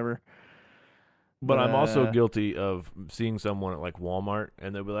or whatever. But I'm also guilty of seeing someone at like Walmart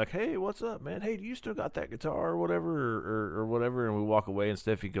and they'll be like, "Hey, what's up, man? Hey, do you still got that guitar or whatever or whatever?" And we walk away and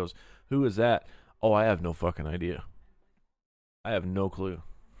Steffi goes, "Who is that?" "Oh, I have no fucking idea. I have no clue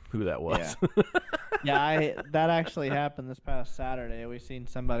who that was." Yeah, that actually happened this past Saturday. We seen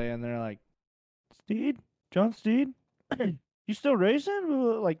somebody and they're like, "Steed, John Steed, you still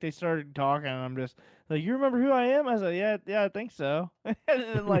racing?" Like they started talking, and I'm just like, "You remember who I am?" I said, "Yeah, I think so." And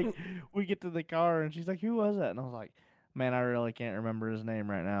then like we get to the car, and she's like, "Who was that?" And I was like, "Man, I really can't remember his name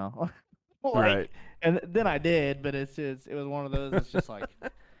right now." Right. And then I did, but it was one of those. It's just like,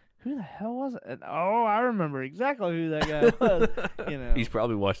 who the hell was it? And, oh, I remember exactly who that guy was. He's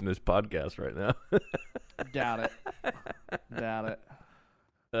probably watching this podcast right now. Doubt it.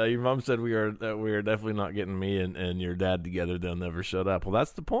 Your mom said we are definitely not getting me and your dad together. They'll never shut up. Well,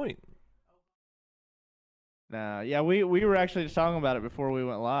 that's the point. Nah, yeah, we were actually just talking about it before we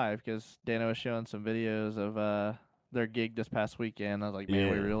went live because Dana was showing some videos of their gig this past weekend. I was like,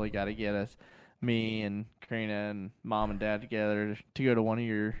 man, we really got to get me and Karina and mom and dad together to go to one of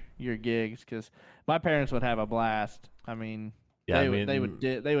your gigs because my parents would have a blast. I mean, they would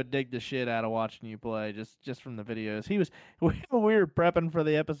dig the shit out of watching you play just from the videos. We were prepping for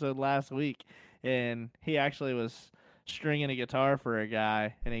the episode last week, and he actually was stringing a guitar for a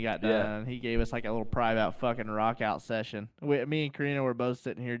guy, and he got done. Yeah. And he gave us like a little private fucking rock out session. Me and Karina were both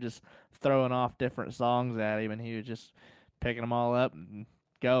sitting here just throwing off different songs at him, and he was just picking them all up and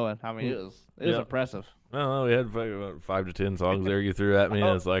going. I mean, it was impressive. No, we had 5 to 10 songs there you threw at me.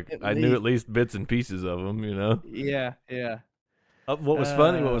 And it's like I knew at least bits and pieces of them, Yeah. What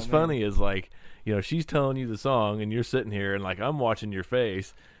was funny is like, she's telling you the song and you're sitting here and like I'm watching your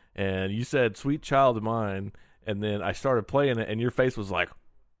face and you said "Sweet Child of Mine" and then I started playing it and your face was like,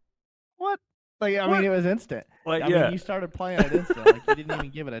 "What?" Like I mean, it was instant. Like I mean, you started playing it instant. Like you didn't even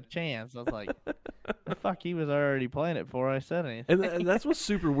give it a chance. I was like, the fuck, he was already playing it before I said anything. And that's what's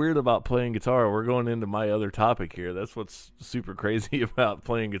super weird about playing guitar. We're going into my other topic here. That's what's super crazy about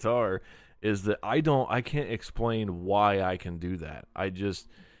playing guitar is that I can't explain why I can do that.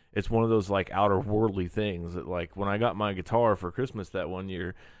 It's one of those like outer worldly things that like when I got my guitar for Christmas that one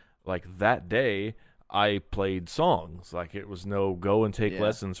year, like that day I played songs. Like it was no go and take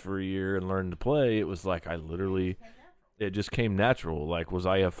lessons for a year and learn to play. It was like it just came natural. Like was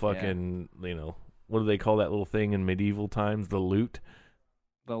I a fucking, what do they call that little thing in medieval times? The lute?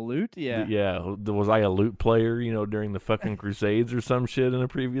 The lute? Yeah. Yeah. Was I a lute player, during the fucking Crusades or some shit in a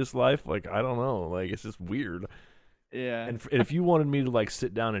previous life? Like, I don't know. Like, it's just weird. Yeah. And if you wanted me to, like,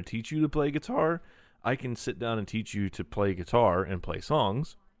 sit down and teach you to play guitar, I can sit down and teach you to play guitar and play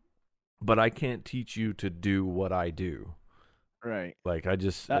songs. but I can't teach you to do what I do. Right. Like I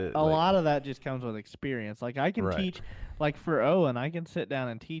just A lot of that just comes with experience. Like I can Right. teach, like for Owen, I can sit down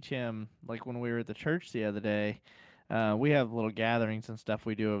and teach him. Like when we were at the church the other day, we have little gatherings and stuff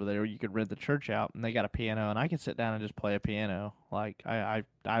we do over there. Where you could rent the church out, and they got a piano, and I can sit down and just play a piano. Like I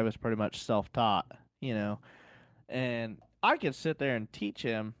was pretty much self-taught, and I could sit there and teach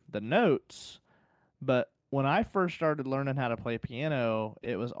him the notes. But when I first started learning how to play piano,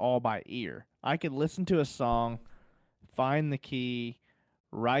 it was all by ear. I could listen to a song, find the key,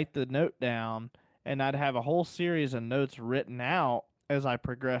 write the note down, and I'd have a whole series of notes written out as I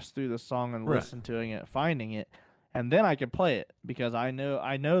progressed through the song and Right. listened to it, finding it, and then I could play it because I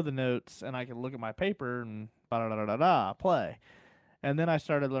know the notes and I could look at my paper and da da da da da play. And then I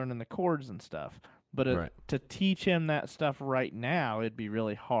started learning the chords and stuff. But Right. to teach him that stuff right now, it'd be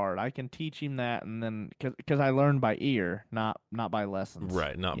really hard. I can teach him that, and then because I learned by ear, not by lessons.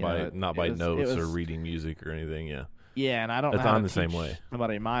 Right, not You by know, not it by was- notes it or was- reading music or anything. Yeah, Yeah, and I don't It's know how on to the same teach way.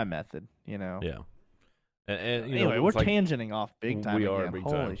 somebody my method. yeah. And Anyway, we're it's like, tangenting off big time. We are again. big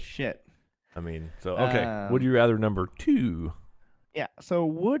Holy time. shit! I mean, so okay. Would Um, you rather number 2? Yeah. So,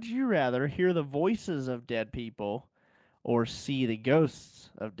 would you rather hear the voices of dead people or see the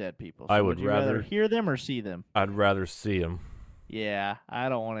ghosts of dead people? So I would you rather rather- hear them or see them. I'd rather see them. Yeah, I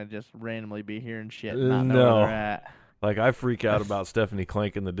don't want to just randomly be hearing shit, Uh, and not know no. where they're at. Like I freak out about Stephanie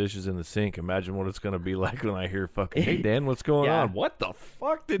clanking the dishes in the sink. Imagine what it's gonna be like when I hear fucking, "Hey Dan, what's going Yeah. on? What the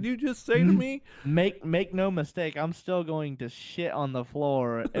fuck did you just say to me?" Make no mistake, I'm still going to shit on the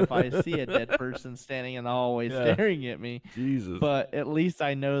floor if I see a dead person standing in the hallway Yeah. staring at me. Jesus. But at least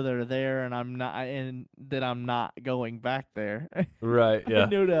I know they're there, and that I'm not going back there. Right. I Yeah.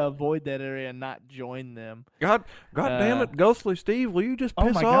 know to avoid that area and not join them. God damn it, Ghostly Steve, will you just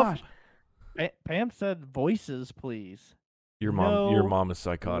piss Oh my off? gosh! Pam said, "Voices, please." Your No mom is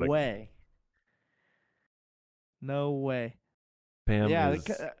psychotic. way. No way. Pam Yeah, is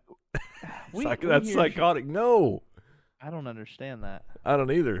we that's hear- psychotic. No, I don't understand that. I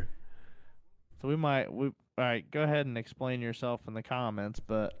don't either. So all right, go ahead and explain yourself in the comments,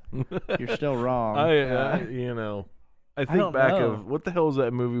 but you're still wrong. I think don't back know. of what the hell is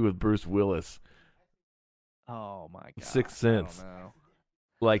that movie with Bruce Willis? Oh my god. Sixth I don't Sense. know.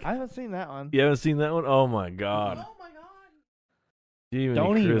 Like I haven't seen that one. you haven't seen that one? Oh my god. Oh my god. Jiminy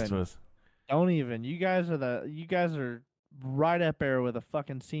Don't even. Christmas. Don't even. You guys are right up there with a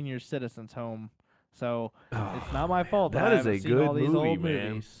fucking senior citizens home. So it's not my fault that That I is a haven't seen good all these movie, old man.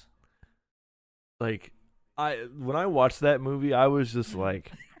 movies. Like when I watched that movie, I was just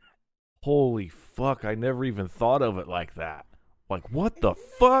like, holy fuck, I never even thought of it like that. Like what the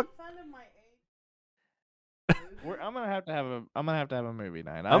fuck? Fun of my age. I'm gonna have to have a movie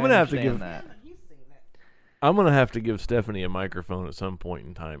night. I'm gonna have to understand give- that. He's seen it. I'm gonna have to give Stephanie a microphone at some point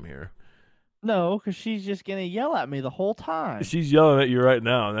in time here. No, because she's just gonna yell at me the whole time. She's yelling at you right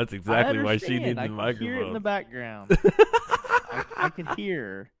now, and that's exactly I why she understand. needs I the can hear it in the microphone. background. I can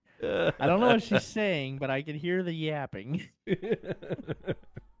hear her. I don't know what she's saying, but I can hear the yapping.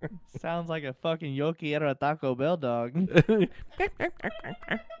 Sounds like a fucking Yoki at a Taco Bell dog.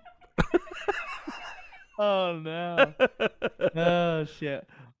 Oh no. Oh shit.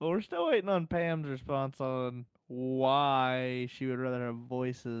 Well, we're still waiting on Pam's response on why she would rather have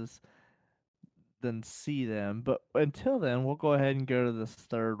voices than see them. But until then, we'll go ahead and go to this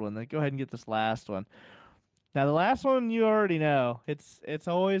third one. Then go ahead and get this last one. Now, the last one you already know. It's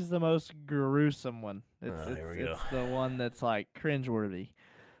always the most gruesome one. Here we go. It's the one that's like cringeworthy.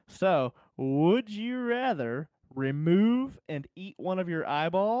 So, would you rather remove and eat one of your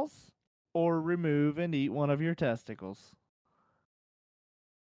eyeballs or remove and eat one of your testicles?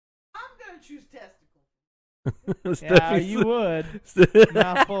 I'm gonna choose testicles. Yeah, Steffi's- you would.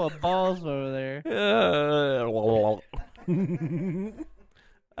 Mouthful of balls over there.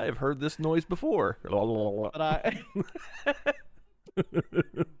 I have heard this noise before. But I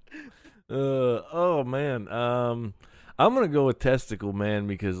Oh man, I'm gonna go with testicle, man,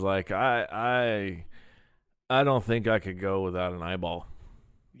 because like I don't think I could go without an eyeball.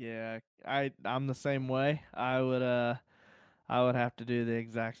 yeah, I'm the same way. I would have to do the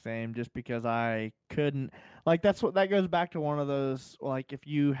exact same just because I couldn't, like, that goes back to one of those, like, if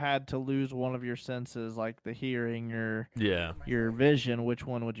you had to lose one of your senses, like the hearing or Yeah, your vision, which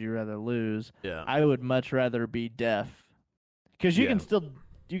one would you rather lose? yeah, I would much rather be deaf, because you Yeah. can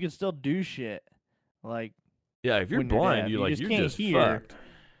still do shit. Like, yeah. If you're when you're blind, deaf, you're you like just you're can't just hear. fucked.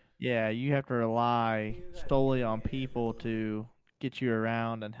 yeah, you have to rely solely on people to get you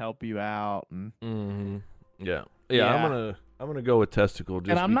around and help you out, and Mm-hmm. Yeah, yeah. Yeah. I'm gonna go with testicle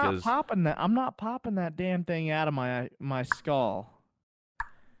just and I'm because. not popping that damn thing out of my skull.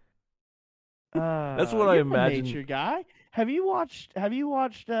 That's what I You're a imagine. nature guy. Have you watched?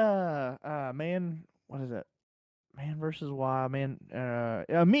 Man, what is it? Man versus Wild. Man,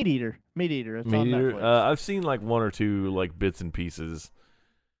 Meat Eater. Meat Eater. It's Meat on Eater. Netflix. I've seen like one or two like bits and pieces.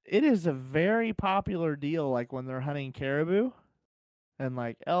 It is a very popular deal. Like when they're hunting caribou and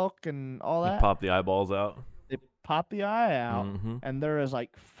like elk and all You that. pop the eyeballs out. They pop the eye out, Mm-hmm. and there is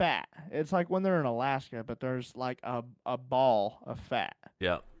like fat. It's like when they're in Alaska, but there's like a ball of fat.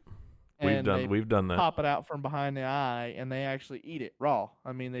 Yeah, And they we've done that. pop it out from behind the eye, and they actually eat it raw.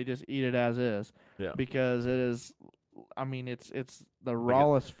 I mean, they just eat it as is. Yeah. Because it is. I mean, it's the Like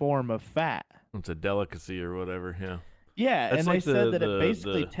rawest form of fat. It's a delicacy or whatever. Yeah. Yeah, That's and like they said the- that the- it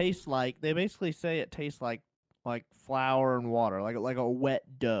basically the- tastes like. They basically say it tastes like flour and water, like a wet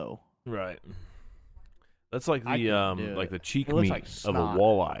dough. Right. That's like I couldn't do like it. the cheek It looks meat like of a snot.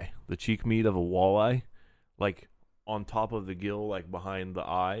 walleye. The cheek meat of a walleye, like on top of the gill, like behind the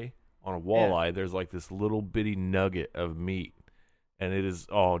eye on a walleye. There's like this little bitty nugget of meat, and it is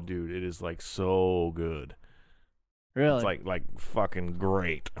dude, it is like so good. Really? It's like fucking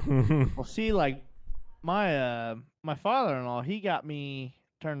great. Well, see, like my father-in-law, he got me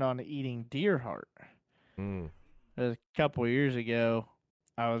turned on to eating deer heart. Mm. A couple of years ago,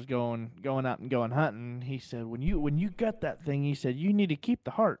 I was going out and going hunting. He said, when you gut that thing, he said, you need to keep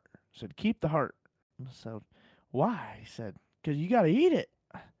the heart. I said, keep the heart. I said, why? He said, because you got to eat it.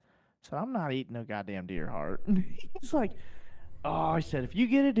 I said, I'm not eating no goddamn deer heart. He's like, oh, he said, if you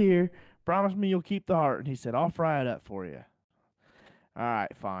get a deer, promise me you'll keep the heart. And he said, I'll fry it up for you. All right,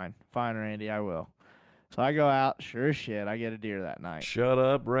 fine, Randy, I will. So I go out, sure as shit, I get a deer that night. Shut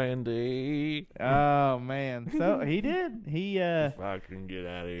up, Randy. Oh man, so he did. He Fucking get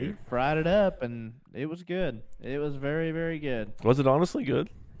out of he here. fried it up, and it was good. It was very, very good. Was it honestly good?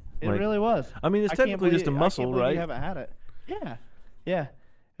 It Like- really was. I mean, it's I can't technically just a believe- I muscle, can't believe right? You haven't had it. Yeah, yeah.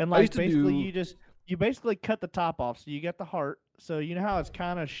 And I like used to basically, do- you basically cut the top off, so you get the heart. So you know how it's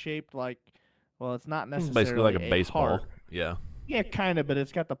kind of shaped like, well, it's not It's necessarily basically like a baseball. heart. Yeah. Yeah, kind of, but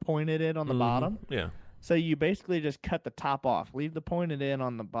it's got the pointed end on the Mhm. bottom. Yeah. So you basically just cut the top off. Leave the pointed end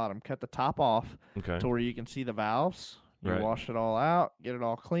on the bottom. Cut the top off Okay. to where you can see the valves. You Right. wash it all out, get it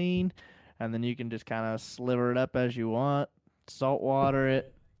all clean, and then you can just kind of sliver it up as you want, salt water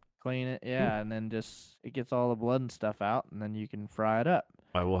it, clean it, yeah, and then just it gets all the blood and stuff out, and then you can fry it up.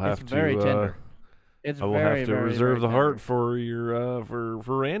 I will have It's to. very tender. It's I will very, have to very, reserve very the heart tender. for your for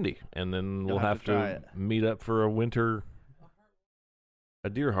Randy, and then we'll You'll have have to try to it. meet up for a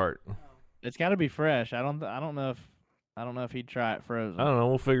deer heart. It's got to be fresh. I don't know if he'd try it frozen. I don't know.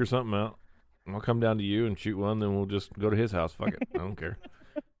 We'll figure something out. I'll come down to you and shoot one, then we'll just go to his house. Fuck it. I don't care.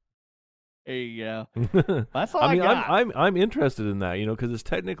 There you go. That's all I mean, got. I'm interested in that, because it's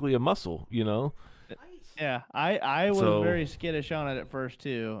technically a muscle, Yeah, I was So- very skittish on it at first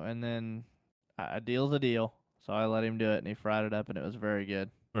too, and then a deal's a deal. So I let him do it, and he fried it up, and it was very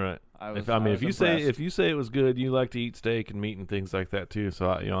good. Right. I was. If you say impressed. it was good, you like to eat steak and meat and things like that too. So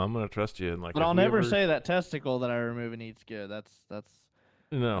I'm gonna trust you. And like, But if I'll we never ever- say that testicle that I remove and eat's good. That's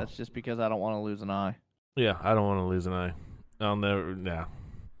no. just because I don't want to lose an eye. Yeah, I don't want to lose an eye. I'll never. Nah.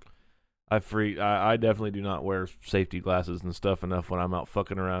 I definitely do not wear safety glasses and stuff enough when I'm out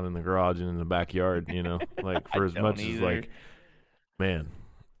fucking around in the garage and in the backyard. Like for as don't much as either. like, man.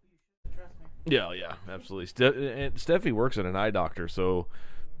 Yeah, absolutely. And Steffi works at an eye doctor, so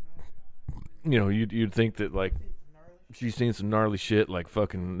you'd think that like she's seen some gnarly shit. Like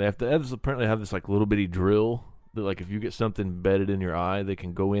fucking, they apparently have this like little bitty drill that like if you get something embedded in your eye, they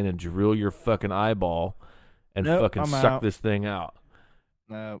can go in and drill your fucking eyeball and Nope, fucking I'm suck out. this thing out.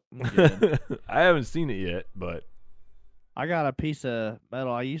 No, I'm good. I haven't seen it yet, but I got a piece of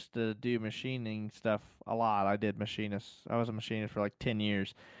metal. I used to do machining stuff a lot. I was a machinist for like 10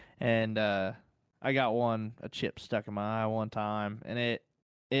 years. And I got a chip stuck in my eye one time, and it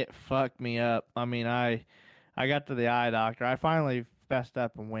fucked me up. I mean, I got to the eye doctor. I finally fessed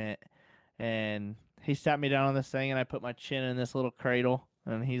up and went, and he sat me down on this thing, and I put my chin in this little cradle,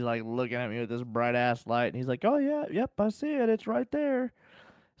 and he's like looking at me with this bright ass light, and he's like, "Oh yeah, yep, I see it. It's right there."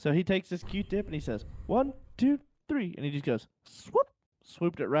 So he takes this Q-tip and he says, 1, 2, 3, and he just goes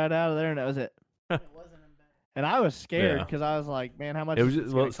swooped it right out of there, and that was it. And I was scared Yeah. because I was like, "Man, how much?" It was is just-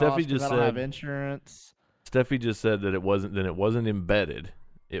 this well, gonna Steffi cost? 'Cause just I don't have said- insurance. Steffi just said that it wasn't embedded.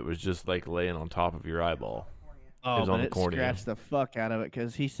 It was just like laying on top of your eyeball. Oh, was on but the it cornea. scratched the fuck out of it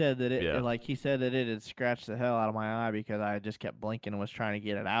because he said that it, Yeah. he said that it had scratched the hell out of my eye because I just kept blinking and was trying to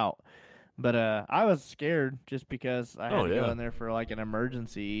get it out. But I was scared just because I had Oh, to go yeah. in there for like an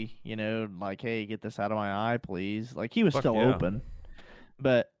emergency, like, hey, get this out of my eye, please. Like he was Fuck still yeah. open,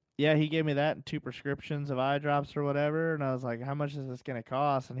 but yeah, he gave me that and 2 prescriptions of eye drops or whatever, and I was like, how much is this gonna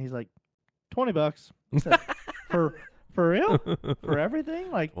cost? And he's like, $20. I said, for real? For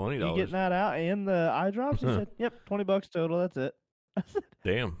everything? Like, you $20. getting that out and the eye drops? He said, yep, $20 total. That's it. I said,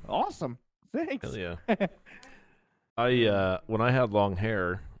 Damn. awesome. Thanks. Hell yeah. When I had long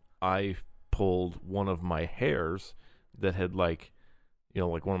hair, I pulled one of my hairs that had like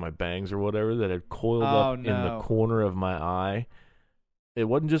one of my bangs or whatever that had coiled up in the corner of my eye. It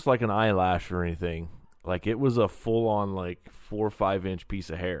wasn't just like an eyelash or anything. Like it was a full on like 4 or 5 inch piece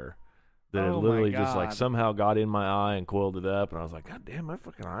of hair that had literally just like somehow got in my eye and coiled it up. And I was like, God damn, my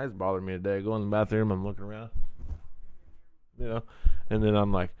fucking eyes bothering me today. I go in the bathroom, I'm looking around, and then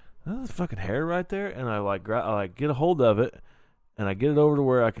I'm like, oh, there's fucking hair right there. And I like get a hold of it, and I get it over to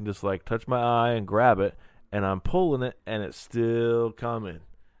where I can just like touch my eye and grab it, and I'm pulling it, and it's still coming,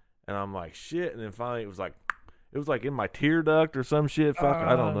 and I'm like, shit. And then finally, it was like in my tear duct or some shit. Fuck,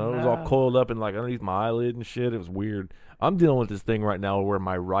 I don't know. It was all coiled up and like underneath my eyelid and shit. It was weird. I'm dealing with this thing right now where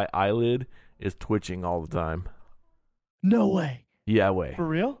my right eyelid is twitching all the time. No way. Yeah, way. For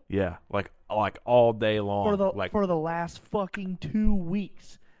real? Yeah, like all day long. For the last fucking 2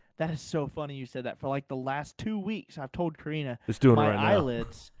 weeks. That is so funny you said that. For like the last 2 weeks, I've told Karina it's doing it right now.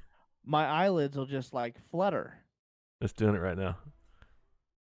 My eyelids will just like flutter. It's doing it right now.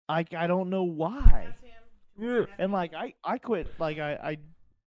 I don't know why. Yeah. And like I quit, like I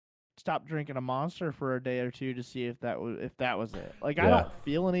stopped drinking a Monster for a day or two to see if that was it. Like I don't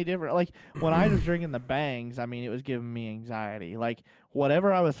feel any different. Like when I was drinking the Bangs, I mean it was giving me anxiety. Like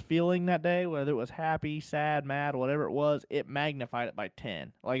whatever I was feeling that day, whether it was happy, sad, mad, whatever it was, it magnified it by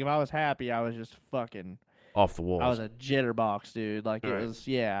 10. Like if I was happy, I was just fucking off the walls. I was a jitterbox, dude. Like it was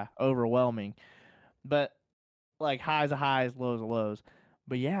overwhelming. But like highs of highs, lows of lows.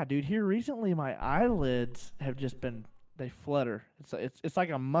 But yeah, dude, here recently my eyelids have just been they flutter. It's like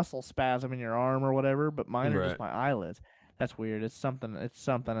a muscle spasm in your arm or whatever, but mine are just my eyelids. That's weird. It's something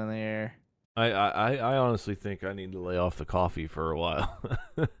in the air. I honestly think I need to lay off the coffee for a while.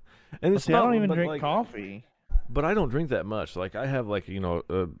 And it's I don't even drink coffee. But I don't drink that much. Like I have like, a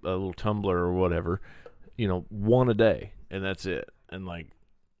little tumbler or whatever, one a day, and that's it. And like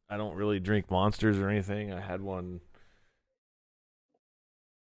I don't really drink Monsters or anything. I had one.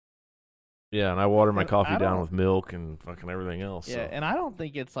 Yeah, and I water my coffee down with milk and fucking everything else. Yeah, and I don't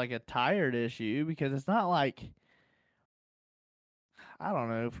think it's like a tired issue because it's not like, I don't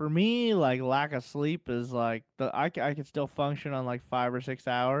know. For me, like lack of sleep is like I can still function on like 5 or 6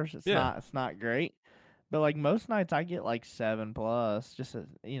 hours. It's not great, but like most nights I get like 7+. Just All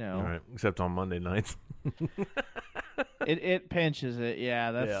right, except on Monday nights. it pinches it.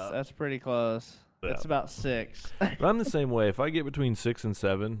 Yeah, that's pretty close. Yeah. It's about 6. But I'm the same way. If I get between 6 and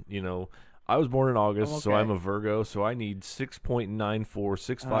 7, I was born in August, so I'm a Virgo, so I need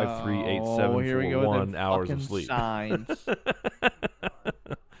 6.94653871 hours of sleep. Signs.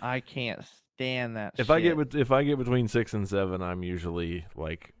 I can't stand that. If I get between 6 and 7, I'm usually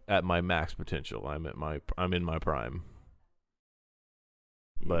like at my max potential. I'm in my prime.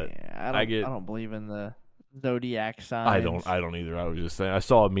 But yeah, I don't believe in the zodiac signs. I don't either. I was just saying. I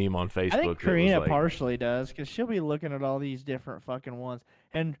saw a meme on Facebook. I think Karina partially does because she'll be looking at all these different fucking ones.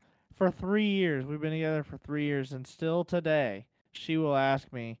 And for 3 years, we've been together for 3 years, and still today, she will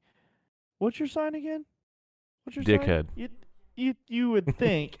ask me, "What's your sign again? What's your Dickhead." Sign? You would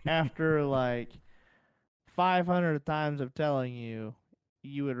think after like 500 times of telling you,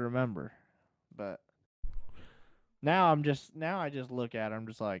 you would remember, but now I just look at her. I'm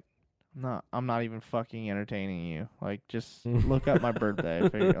just like, I'm not even fucking entertaining you. Like, just look up my birthday.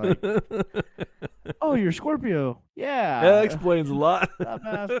 Oh, you're Scorpio. Yeah. That explains a lot. Stop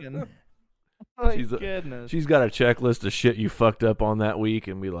asking. My goodness. She's got a checklist of shit you fucked up on that week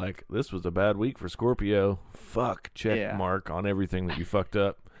and be like, this was a bad week for Scorpio. Fuck, check mark on everything that you fucked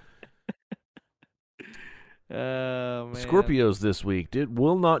up. Oh, man. Scorpios this week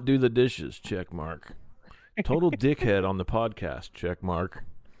will not do the dishes, check mark. Total dickhead on the podcast, check mark.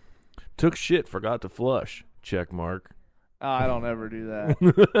 Took shit, forgot to flush, check mark. Oh, I don't ever do that.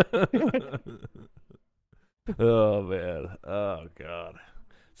 Oh, man. Oh, God.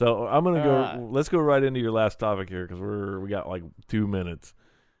 So I'm going to go, let's go right into your last topic here because we got like 2 minutes.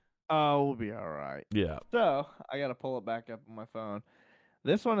 Oh, we'll be all right. Yeah. So I got to pull it back up on my phone.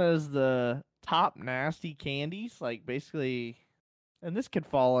 This one is the top nasty candies, like basically, and this could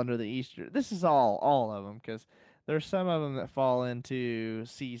fall under the Easter. This is all of them because there's some of them that fall into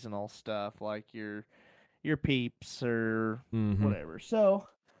seasonal stuff, like your Peeps or whatever. So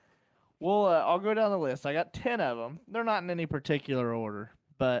I'll go down the list. I got 10 of them. They're not in any particular order,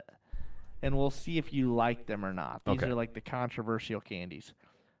 and we'll see if you like them or not. These are like the controversial candies.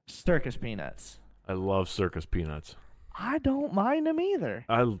 Circus peanuts. I love circus peanuts. I don't mind them either.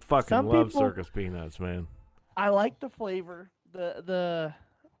 I fucking Some love people- circus peanuts, man. I like the flavor. They're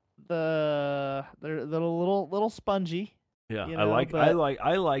little spongy. Yeah, You I know,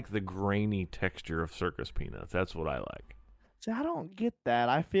 like the grainy texture of circus peanuts. That's what I like. See, I don't get that.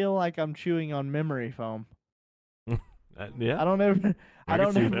 I feel like I'm chewing on memory foam. Yeah. I don't ever I I can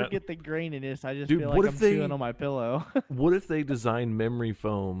don't see ever that. get the graininess. I just Dude, feel what like if I'm they- chewing on my pillow. What if they designed memory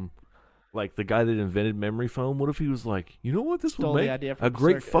foam? Like the guy that invented memory foam, what if he was like, you know what, this Stole would the make idea a from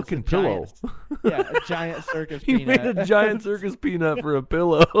great circus. It's fucking a pillow. Yeah, a giant circus He peanut. made a giant circus peanut for a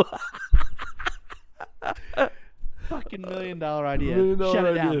pillow. Fucking $1 million idea. $1 million Shut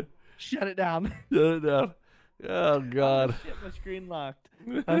it idea. down. Shut it down. Shut it down. Oh God. Shit, my screen locked.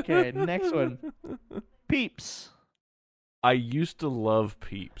 Okay, next one. Peeps. I used to love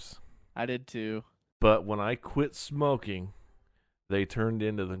Peeps, I did too. but when I quit smoking, they turned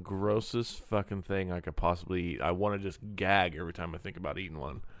into the grossest fucking thing I could possibly eat. I want to just gag every time I think about eating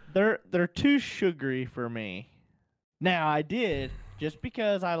one. They're too sugary for me. Now I did just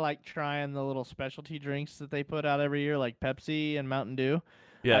because I like trying the little specialty drinks that they put out every year, like Pepsi and Mountain Dew.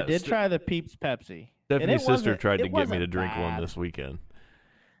 Yeah, I did try the Peeps Pepsi. And Stephanie's it sister wasn't- tried to it get me to wasn't drink one bad. this weekend.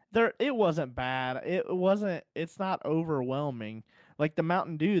 It wasn't bad. It's not overwhelming. Like the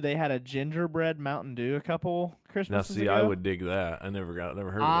Mountain Dew, they had a gingerbread Mountain Dew a couple Now, Christmases see, ago. I would dig that. I never heard of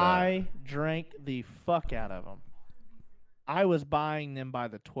that. I drank the fuck out of them. I was buying them by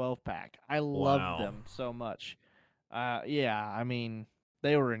the 12-pack. I loved Wow. them so much. Yeah, I mean,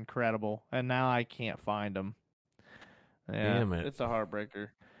 they were incredible, and now I can't find them. Yeah, Damn it. it's a heartbreaker.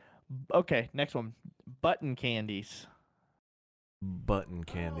 Okay, next one. Button candies. Button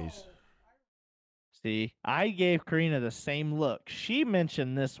candies. See, I gave Karina the same look. She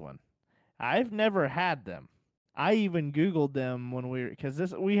mentioned this one. I've never had them. I even Googled them when we had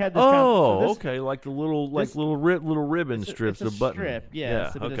this. Okay, like the little little ribbon strips it's a of button. strip,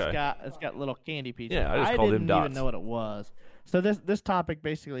 yes, but okay. it's got little candy pieces. Yeah, I just called them didn't dots. even know what it was. So this topic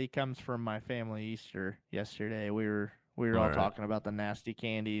basically comes from my family Easter yesterday. We were all Alright. talking about the nasty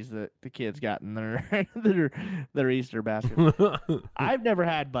candies that the kids got in their Easter baskets. I've never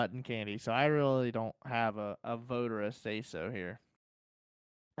had button candy, so I really don't have a vote or a say so here.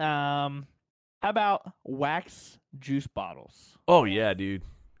 How about wax juice bottles? Oh yeah, dude.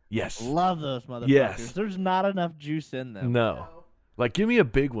 Yes. Love those motherfuckers. Yes. There's not enough juice in them. No. Like, give me a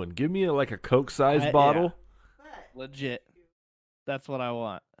big one. Give me like a Coke size Yeah. bottle. Legit. That's what I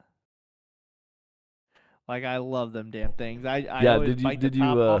want. Like, I love them damn things. I always did you- bite did the you,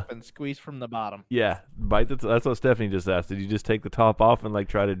 top off and squeeze from the bottom. Yeah, bite the. That's what Stephanie just asked. Did you just take the top off and like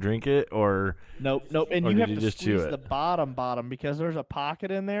try to drink it, or Nope. And Or you did have you to just chew squeeze it? the bottom because there's a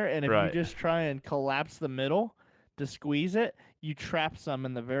pocket in there, and if Right. you just try and collapse the middle to squeeze it, you trap some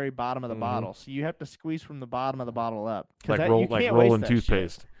in the very bottom of the Mhm. bottle. So you have to squeeze from the bottom of the bottle up. 'Cause like you can't waste rolling that shit.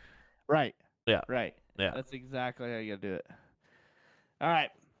 toothpaste? Right. Yeah. Right. Yeah. That's exactly how you gotta do it. All right.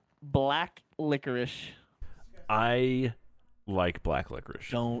 Black licorice. I like black licorice.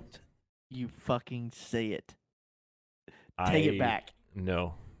 Don't you fucking say it. Take it back.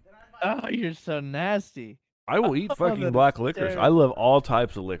 No. Oh, you're so nasty. I will eat Oh, fucking that's black licorice. I terrible. love all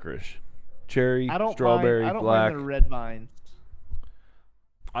types of licorice. Cherry, I don't strawberry, mind, I don't black. mind the red vines.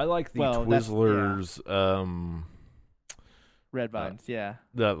 I like the Well, that's- Twizzlers. Red vines, yeah.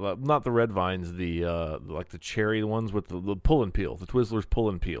 The not the red vines. The like the cherry ones with the pull and peel. The Twizzlers pull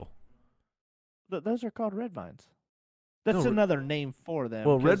and peel. Those are called red vines. That's No, another name for them.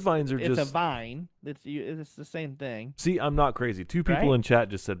 Well, red 'cause vines are it's just. a vine. It's the same thing. See, I'm not crazy. Two people Right? in chat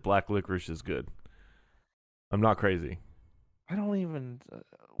just said black licorice is good. I'm not crazy. I don't even.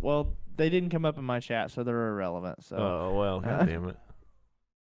 Well, they didn't come up in my chat, so they're irrelevant. So Oh well, god damn it.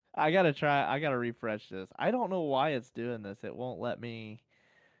 I gotta try. I gotta refresh this. I don't know why it's doing this. It won't let me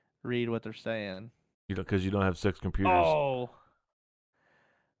read what they're saying. Because you don't have 6 computers. Oh.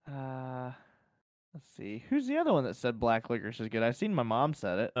 Let's see. Who's the other one that said black licorice is good? I seen my mom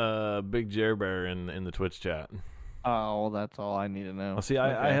said it. Big Jer Bear in the Twitch chat. Oh, well, that's all I need to know. Well, see,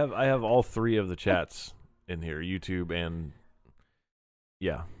 I Okay. have all 3 of the chats in here, YouTube and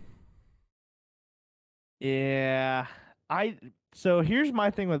yeah. Yeah. So here's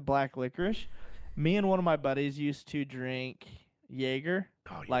my thing with black licorice. Me and one of my buddies used to drink Jaeger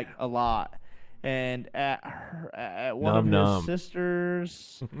Oh, like a lot. And at one Num of num. his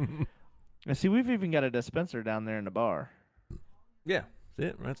sisters, and see, we've even got a dispenser down there in the bar. yeah, see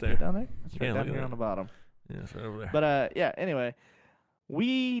it right Right there. down there. It's right Yeah, down look at here that. on the bottom. Yeah, it's right over there. But yeah. Anyway,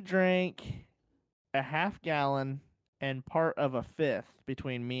 we drank a half gallon and part of a fifth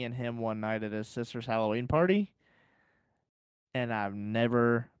between me and him one night at his sister's Halloween party. and I've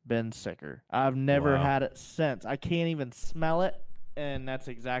never been sicker. I've never Wow. had it since. I can't even smell it, and that's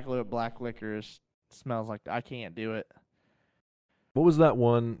exactly what black licorice smells like. I can't do it. What was that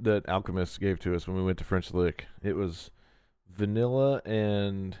one that Alchemist gave to us when we went to French Lick? It was vanilla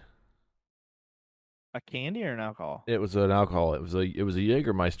and A candy or an alcohol? it was an alcohol. It was a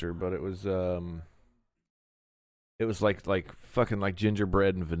Jägermeister, but it was like fucking like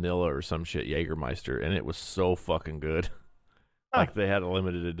gingerbread and vanilla or some shit Jägermeister, and it was so fucking good. Like they had a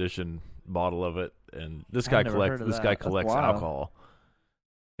limited edition bottle of it, and this guy I've never heard of This that. guy That's collects wild. alcohol.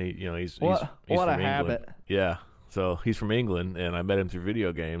 He's What from a England. habit. Yeah. So he's from England, and I met him through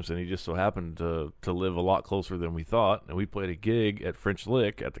video games, and he just so happened to live a lot closer than we thought. And we played a gig at French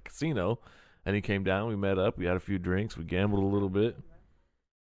Lick at the casino, and he came down. We met up. We had a few drinks. We gambled a little bit.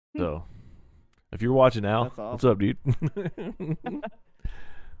 So, if you're watching Al, That's awesome. what's up, dude?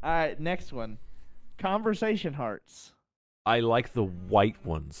 All right, next one. Conversation hearts. I like the white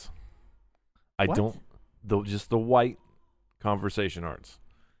ones. I What? don't. Just the white conversation hearts.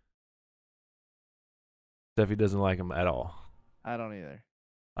 Steffi doesn't like them at all. I don't either.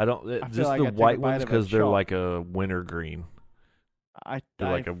 I don't. feel Just like the I took a white bite ones of a because they're chalk. like a winter green. I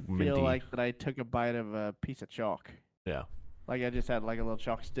They're like a feel minty. like that I took a bite of a piece of chalk. Yeah. Like I just had like a little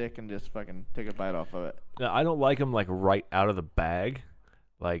chalk stick and just fucking took a bite off of it. Now, I don't like them like right out of the bag.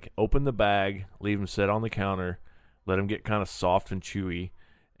 Like open the bag, leave them sit on the counter, let them get kind of soft and chewy,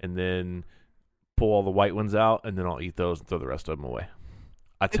 and then pull all the white ones out, and then I'll eat those and throw the rest of them away.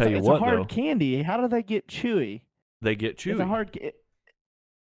 I tell you it's what, a hard though, candy. How do they get chewy? they get chewy. It's a hard.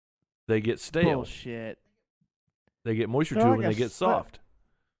 They get stale. Bullshit. They get moisture They're to them, like and a they get slut. soft.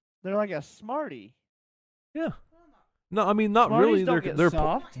 They're like a Smartie. Yeah. No, I mean not Smarties really. don't get They're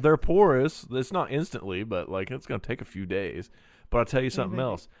soft. they're porous. It's not instantly, but like it's gonna take a few days. But I'll tell you something think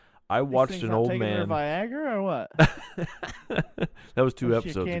else. I These watched things an not old taking their man. Viagra or what? That was 2 Oh, shit,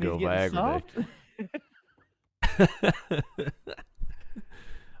 episodes candy's ago. getting Viagra soft? Day.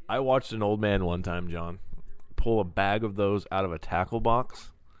 I watched an old man one time, John, pull a bag of those out of a tackle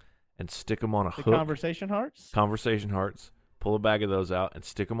box and stick them on a The hook. conversation hearts. Conversation hearts. Pull a bag of those out and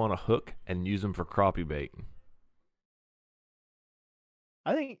stick them on a hook and use them for crappie bait.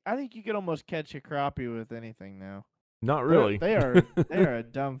 I think you could almost catch a crappie with anything now. Not really. They are a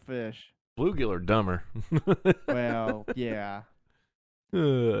dumb fish. Bluegill are dumber. Well, yeah.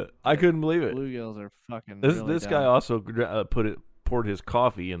 I couldn't believe it. Bluegills are fucking. This really this guy dumb. also poured his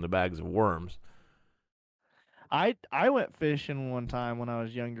coffee in the bags of worms. I went fishing one time when I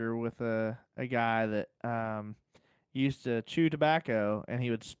was younger with a guy that used to chew tobacco and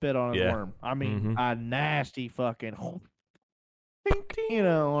he would spit on his Yeah. worm. I mean, Mhm. a nasty fucking, you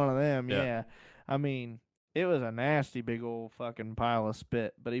know, one of them. Yeah. Yeah. I mean, it was a nasty big old fucking pile of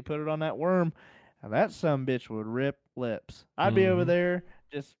spit. But he put it on that worm, and that sumbitch would rip lips. I'd be over Mhm. there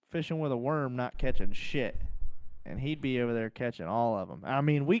just fishing with a worm, not catching shit, and he'd be over there catching all of them. I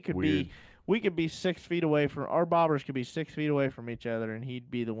mean, we could Weird. be 6 feet away from our bobbers could be 6 feet away from each other, and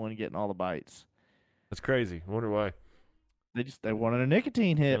he'd be the one getting all the bites. That's crazy. Wonder why. They wanted a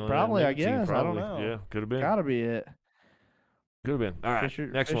nicotine hit, probably. I guess I don't know. Yeah, could have been. Gotta be it. Could have been. All right, Fisher,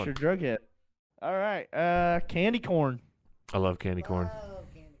 next Fisher one. drug hit. All right, candy corn. I love candy corn.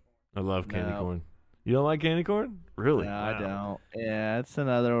 Love candy corn. I love candy No. corn. You don't like candy corn? Really? No, I Wow. don't. Yeah, that's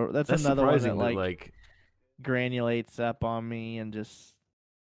another. That's That's another one surprising that that like granulates up on me and just.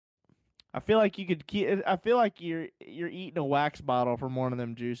 I feel like you could keep. I feel like you're eating a wax bottle from one of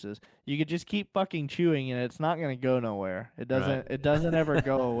them juices. You could just keep fucking chewing and it's not gonna go nowhere. It doesn't. Right. It doesn't ever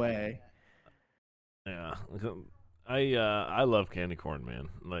go away. Yeah. I love candy corn, man.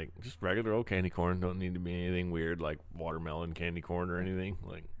 Like just regular old candy corn. Don't need to be anything weird like watermelon candy corn or anything.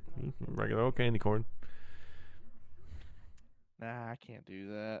 Like regular old candy corn. Nah, I can't do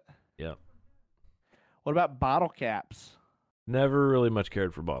that. Yep. What about bottle caps? Never really much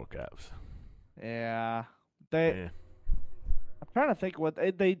cared for bottle caps. Yeah, they. Yeah. I'm trying to think what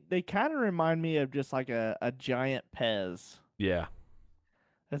they kind of remind me of just like a giant Pez. Yeah.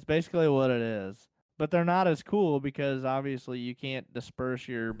 That's basically what it is. But they're not as cool because obviously you can't disperse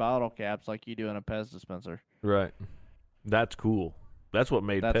your bottle caps like you do in a Pez dispenser. Right. That's cool. That's what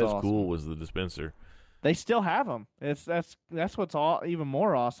made That's Pez awesome. cool was the dispenser. They still have them. That's what's even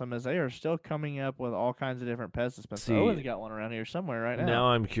more awesome is they are still coming up with all kinds of different Pez dispensers. See, Owen's got one around here somewhere right now. Now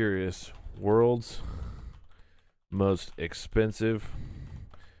I'm curious. World's most expensive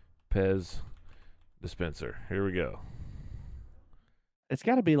Pez dispenser. Here we go. It's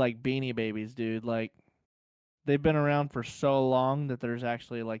got to be like Beanie Babies, dude. Like they've been around for so long that there's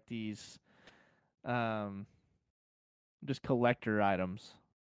actually like these just collector items.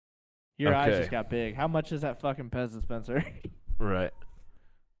 Your eyes Okay. just got big. How much is that fucking Pez dispenser? Right.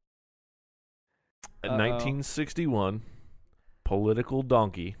 In Uh-oh. 1961, political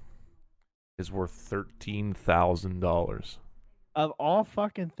donkey is worth $13,000. Of all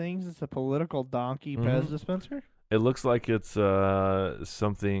fucking things, it's a political donkey Pez dispenser? It looks like it's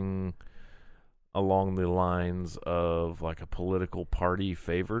something along the lines of like a political party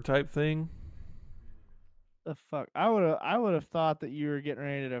favor type thing. The fuck? I would have thought that you were getting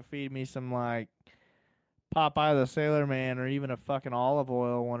ready to feed me some like Popeye the Sailor Man or even a fucking olive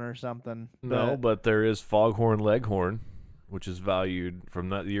oil one or something. No, but there is Foghorn Leghorn, which is valued from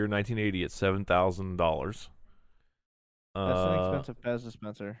the year 1980 at $7,000. That's an expensive Pez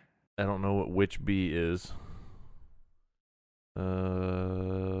dispenser. I don't know what Witch Bee is.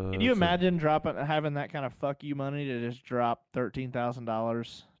 Can you imagine having that kind of fuck you money to just drop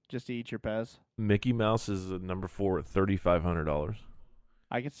 $13,000 just to eat your Pez? Mickey Mouse is number 4 at $3,500.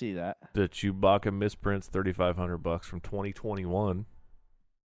 I could see that. The Chewbacca misprints $3,500 from 2021.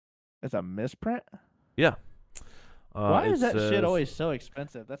 It's a misprint? Yeah. Why is that shit always so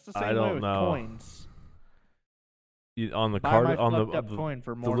expensive? That's the same way with coins. On the Buy card, my on fucked the up coin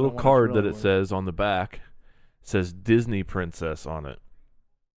for more little than what card it's that really it worth. says on the back says Disney Princess on it.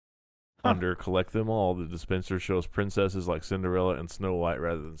 Under collect them all, the dispenser shows princesses like Cinderella and Snow White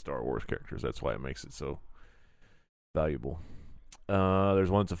rather than Star Wars characters. That's why it makes it so valuable.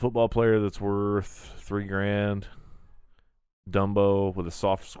 There's one that's a football player that's worth $3,000. Dumbo with a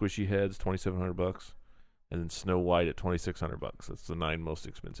soft squishy head's $2,700, and then Snow White at $2,600. That's the 9 most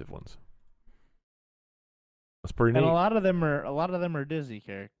expensive ones. That's pretty neat. And a lot of them are Disney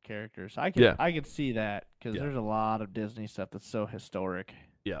characters. I could see that because there's a lot of Disney stuff that's so historic.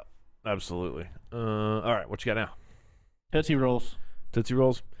 Yeah, absolutely. All right, what you got now? Tootsie Rolls. Tootsie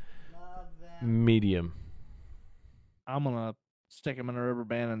Rolls, Love them. medium. I'm gonna stick them in a rubber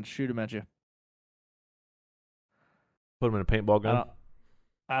band and shoot them at you. Put them in a paintball gun.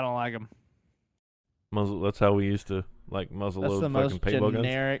 I don't like them. Muzzle. That's how we used to like muzzle load fucking paintball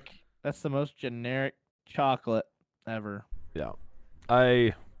guns. That's the most generic chocolate ever. Yeah,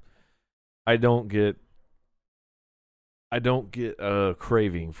 I don't get a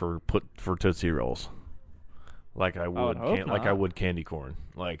craving for Tootsie Rolls like I would I would candy corn.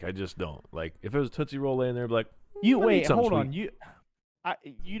 Like I just don't. Like if it was a Tootsie Roll laying there, I'd be like, Hold on. You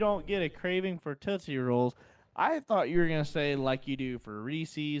don't get a craving for Tootsie Rolls. I thought you were gonna say like you do for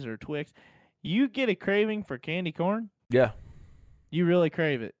Reese's or Twix. You get a craving for candy corn? Yeah. You really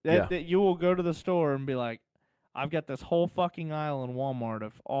crave it. Yeah. That you will go to the store and be like, I've got this whole fucking aisle in Walmart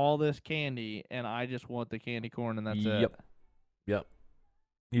of all this candy, and I just want the candy corn, and that's it. Yep.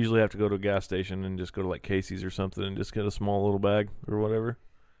 Usually have to go to a gas station and just go to like Casey's or something and just get a small little bag or whatever.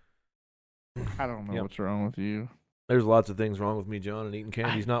 I don't know what's wrong with you. There's lots of things wrong with me, John, and eating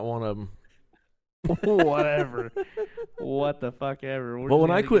candy's not one of them. Whatever. What the fuck ever. Well,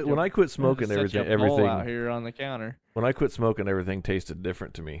 when I quit smoking, everything out here on the counter. When I quit smoking, everything tasted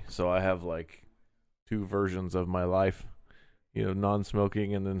different to me. So I have like 2 versions of my life,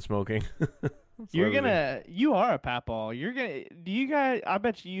 non-smoking and then smoking. You are a papaw. I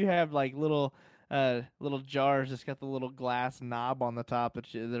bet you have like little jars that's got the little glass knob on the top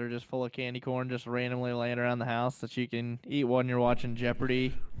that are just full of candy corn just randomly laying around the house that you can eat when you're watching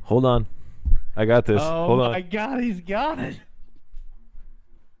Jeopardy. Hold on. I got this. Hold on. Oh my God, he's got it.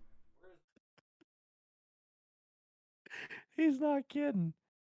 He's not kidding.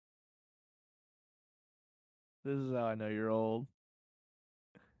 This is how I know you're old.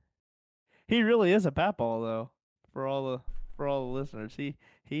 He really is a papaw, though. For all the listeners, he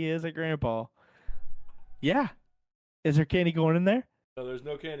is a grandpa. Yeah. Is there candy corn in there? No, there's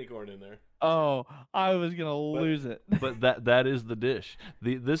no candy corn in there. Oh, I was gonna lose it. But that is the dish.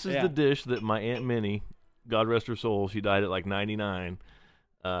 This is the dish that my Aunt Minnie, God rest her soul, she died at like 99.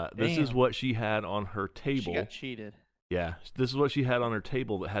 This is what she had on her table. She got cheated. Yeah, this is what she had on her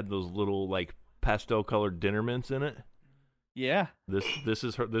table that had those little like pastel colored dinner mints in it. Yeah. This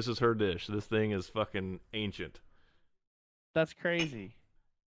is her dish. This thing is fucking ancient. That's crazy.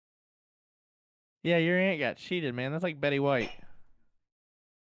 Yeah, your aunt got cheated, man. That's like Betty White.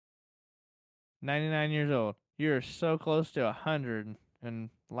 99 years old. You're so close to 100,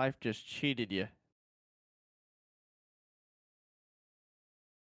 and life just cheated you.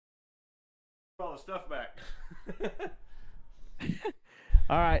 All the stuff back.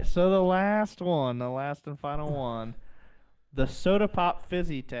 All right, so the last and final one, the Soda Pop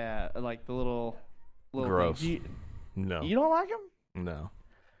Fizzy Tab, like the little Gross. things. No. You don't like them? No.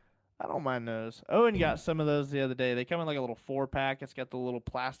 I don't mind those. Owen got some of those the other day. They come in like a little 4-pack. It's got the little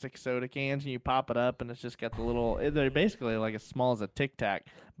plastic soda cans, and you pop it up, and it's just got the little. They're basically like as small as a Tic Tac,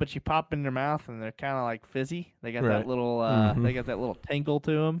 but you pop in your mouth, and they're kind of like fizzy. They got Right. that little. They got that little tinkle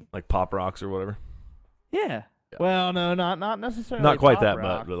to them. Like Pop Rocks or whatever. Yeah. Well, no, not necessarily. Not quite Pop that,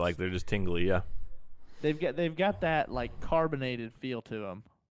 Rocks. but like they're just tingly. Yeah. They've got that like carbonated feel to them.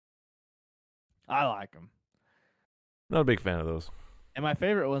 I like them. Not a big fan of those. And my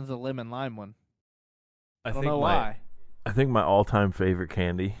favorite one's the lemon lime one. I don't think know my, why. I think my all-time favorite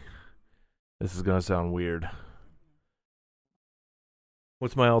candy. This is gonna sound weird.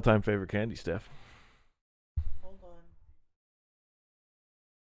 What's my all-time favorite candy, Steph? Hold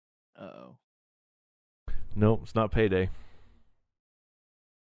on. Uh-oh. Nope, it's not Payday.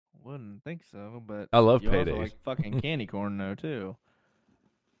 Wouldn't think so, but I love you also Paydays. like fucking candy corn though too.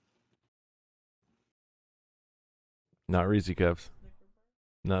 Not Reese Cups.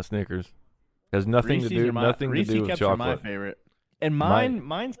 Not Snickers. Has nothing to do Reese with Cups are my chocolate. favorite. And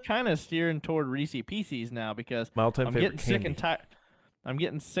mine's kind of steering toward Reese Pieces now because My all-time I'm favorite getting sick candy. and tired. I'm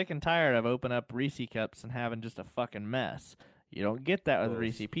getting sick and tired of opening up Reese Cups and having just a fucking mess. You don't get that with Those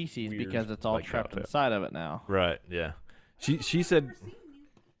Reese Pieces weird, because it's all like, trapped cowtail. inside of it now. Right, yeah. She said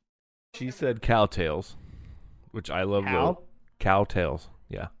cowtails, which I love. Cow? Cowtails,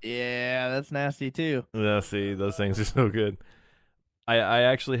 yeah. Yeah, that's nasty too. Yeah, see, those things are so good. I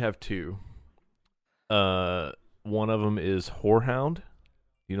actually have two. One of them is Whorehound.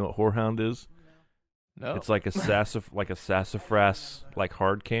 You know what Whorehound is? No, It's like a sassafras like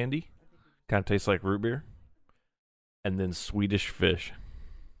hard candy. Kind of tastes like root beer. And then Swedish Fish.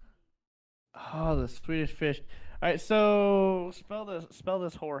 Oh, the Swedish Fish. All right, so spell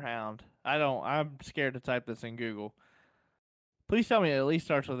this whorehound. I'm scared to type this in Google. Please tell me it at least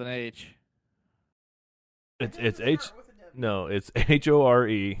starts with an H. It's It doesn't H. start with a W. No, it's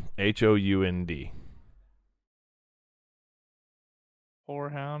HOREHOUND.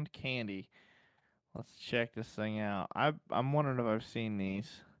 Whorehound candy. Let's check this thing out. I'm wondering if I've seen these.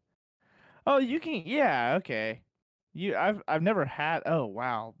 Oh, you can. Yeah, okay. I've never had. Oh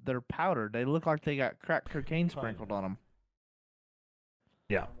wow, they're powdered. They look like they got crack cocaine sprinkled on them.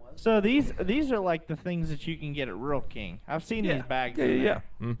 Yeah. So these are like the things that you can get at Rural King. I've seen these bags. in there.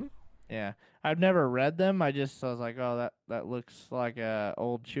 Mm-hmm. Yeah, I've never read them. I was like, oh, that looks like a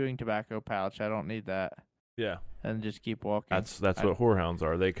old chewing tobacco pouch. I don't need that, Yeah. and just keep walking. That's what whorehounds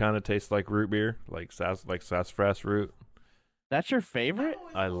are. They kind of taste like root beer, like sassafras root. That's your favorite?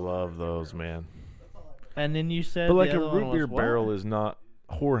 I love those, man. And then you said, But like the a other one root beer was what? barrel is not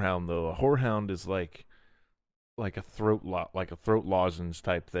whorehound though. A whorehound is like a throat lozenge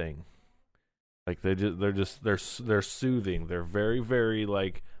type thing. Like they're soothing. They're very, very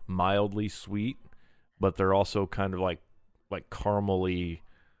like mildly sweet, but they're also kind of like caramely.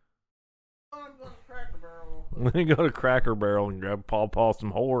 I'm going to Cracker Barrel. Let me go to Cracker Barrel and grab Paw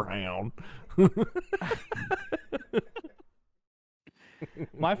some whorehound.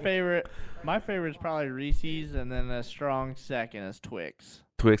 My favorite is probably Reese's, and then a strong second is Twix.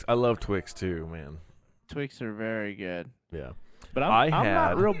 Twix, I love Twix too, man. Twix are very good, Yeah. but I I'm not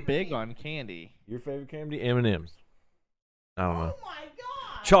had- real big on candy. Your favorite candy? M&M's. I don't know. Oh my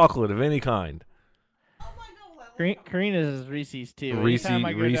god! Chocolate of any kind. Oh my god! I love Karina's is Reese's too. Reese- Anytime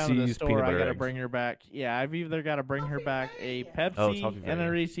I go down to the Reese's store, peanut I butter gotta eggs. bring her back. Yeah, I've either got to bring her back a Pepsi Toffee and a Fairy.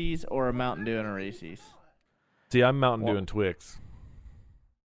 Reese's or a Mountain Dew and a Reese's. See, I'm Mountain Dew Well- and Twix.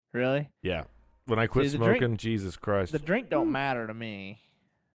 Really? Yeah. When I quit See, the drink- smoking, Jesus Christ. The drink don't matter to me,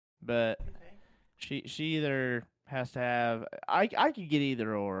 but she either has to have. I could get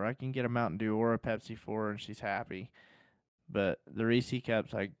either or. I can get a Mountain Dew or a Pepsi for her, and she's happy. But the Reese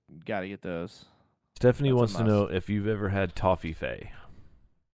cups, I gotta get those. Stephanie That's a wants to must. know if you've ever had Toffee Fay.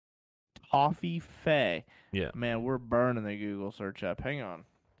 Toffee Fay. Yeah. Man, we're burning the Google search up. Hang on.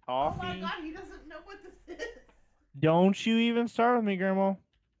 Oh Toffee. my god! He doesn't know what this is. Don't you even start with me, Grandma.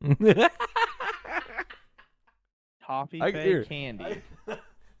 Toffee I- Fay here, candy.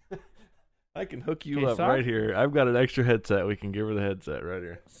 I can hook you Okay, up so right here. I've got an extra headset. We can give her the headset right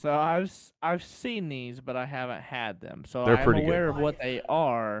here. So I've seen these, but I haven't had them. So They're I'm pretty aware good. of what they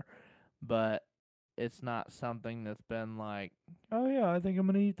are, but it's not something that's been like, oh yeah, I think I'm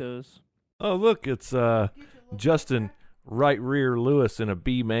gonna eat those. Oh, look, it's Get you a little Justin bit right rear Lewis in a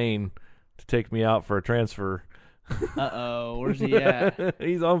B main to take me out for a transfer. Where's he at?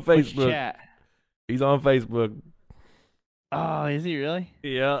 He's on Which Facebook. chat? He's on Facebook. Oh, is he really?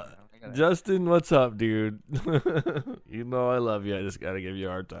 Yeah. Justin, what's up, dude? You know I love you. I just got to give you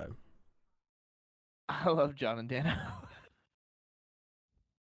a hard time. I love John and Dano.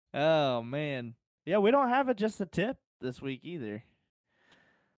 Oh man, yeah, we don't have it just a tip this week either.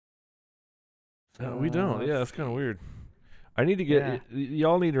 We don't. Yeah, that's kind of weird. I need to get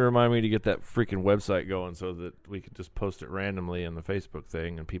y'all need to remind me to get that freaking website going so that we can just post it randomly in the Facebook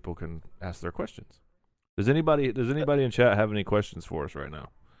thing and people can ask their questions. Does anybody in chat have any questions for us right now?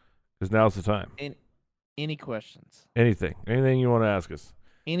 Because now's the time. Any questions? Anything you want to ask us?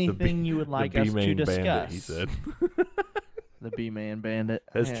 Anything you would like us to B-Man discuss? Bandit, he said. The B-Man Bandit.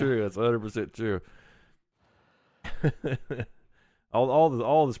 That's true. That's 100% true.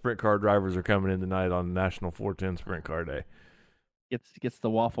 all the sprint car drivers are coming in tonight on National 410 Sprint Car Day. Gets the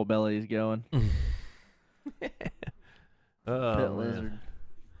waffle bellies going. Pit lizard.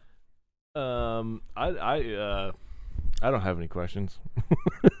 I don't have any questions.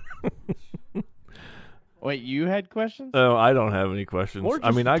 Wait, you had questions? No, I don't have any questions. Or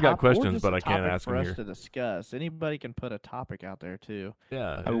I mean, I got or questions, just but a I can't topic ask for them us here. to discuss. Anybody can put a topic out there too.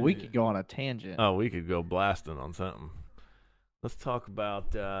 Yeah, I mean, we could go on a tangent. Oh, we could go blasting on something. Let's talk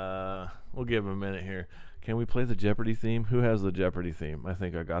about. We'll give him a minute here. Can we play the Jeopardy theme? Who has the Jeopardy theme? I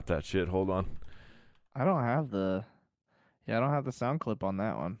think I got that shit. Hold on. I don't have the sound clip on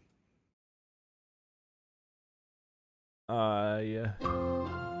that one. Yeah.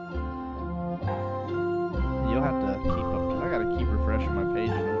 You'll have to keep up. 'Cause I gotta keep refreshing my page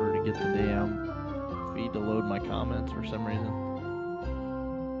in order to get the damn feed to load my comments for some reason.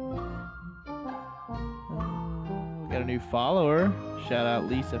 We got a new follower. Shout out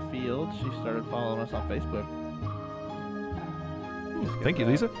Lisa Fields. She started following us on Facebook. Thank you,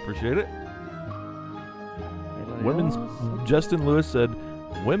 Lisa. Appreciate it. Anybody Women's. else? Justin Lewis said,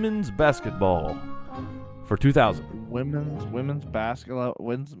 "Women's basketball for 2000." Women's basketball.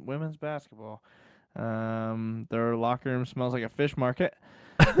 Women's basketball. Their locker room smells like a fish market.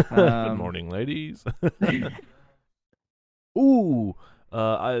 Good morning, ladies. Ooh,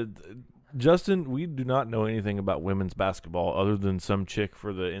 Justin, we do not know anything about women's basketball other than some chick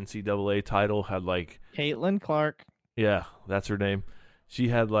for the NCAA title had like Caitlin Clark. Yeah, that's her name. She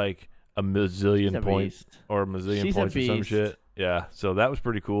had like a mazillion points or a mazillion She's points or some shit. Yeah, so that was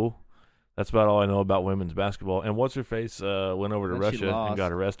pretty cool. That's about all I know about women's basketball. And what's her face went over to And she Russia lost. and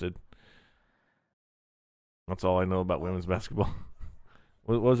got arrested. That's all I know about women's basketball.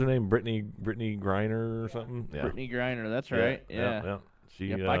 What was her name? Brittany Griner or something? Yeah. Brittany Griner. That's right. Yeah. Yeah. She.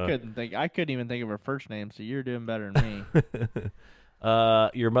 Yep, I couldn't even think of her first name. So you're doing better than me.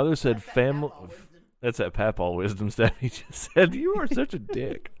 Your mother said family. That's that Papal wisdom stuff he just said. You are such a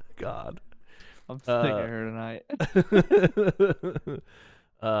dick. God. I'm sick of her tonight.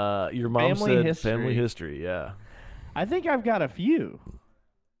 Your mom Family said history. family history. Yeah. I think I've got a few.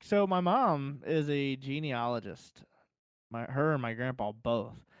 So my mom is a genealogist. Her and my grandpa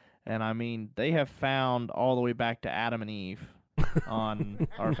both. And I mean, they have found all the way back to Adam and Eve on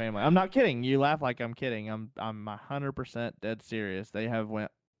our family. I'm not kidding. You laugh like I'm kidding. I'm 100% dead serious. They have went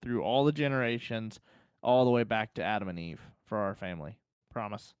through all the generations all the way back to Adam and Eve for our family.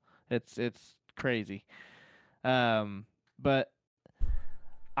 Promise. It's crazy. But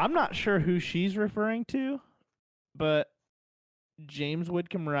I'm not sure who she's referring to, but James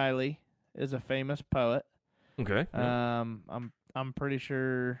Whitcomb Riley is a famous poet. Okay. I'm pretty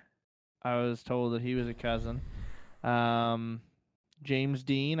sure I was told that he was a cousin. James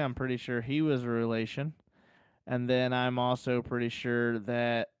Dean, I'm pretty sure he was a relation. And then I'm also pretty sure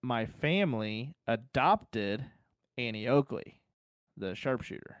that my family adopted Annie Oakley, the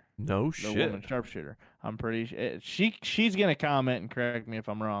sharpshooter. No The shit. woman sharpshooter. I'm pretty sure she's gonna comment and correct me if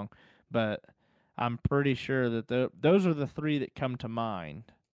I'm wrong, but I'm pretty sure that those are the three that come to mind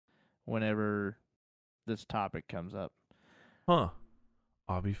whenever this topic comes up. Huh.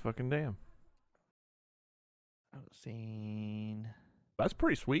 I'll be fucking damn. Scene. That's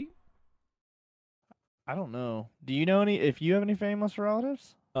pretty sweet. I don't know. Do you know if you have any famous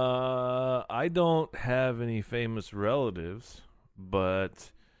relatives? I don't have any famous relatives,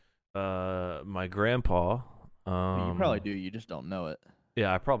 but my grandpa. You probably do. You just don't know it.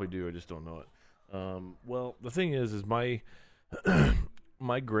 Yeah, I probably do. I just don't know it. Well, the thing is my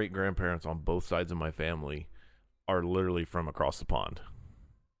my great grandparents on both sides of my family are literally from across the pond.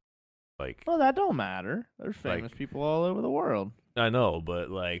 Like, Well, that don't matter. There's famous people all over the world. I know, but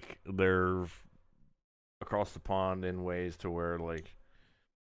like they're across the pond in ways to where like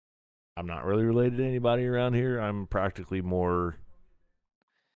I'm not really related to anybody around here. I'm practically more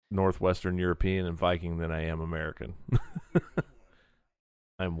Northwestern European and Viking than I am American.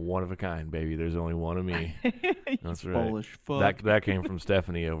 I'm one of a kind, baby. There's only one of me. That's right. Polish fuck. That came from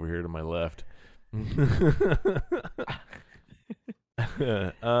Stephanie over here to my left.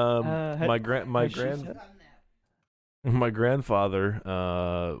 My grandfather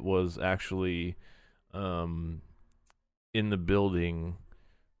was actually in the building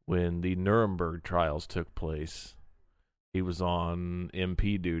when the Nuremberg trials took place. He was on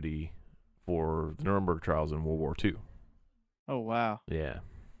MP duty for the Nuremberg trials in World War II. Oh wow, Yeah.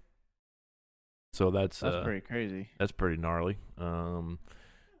 So that's pretty crazy. That's pretty gnarly.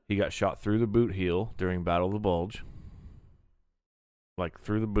 He got shot through the boot heel during Battle of the Bulge. Like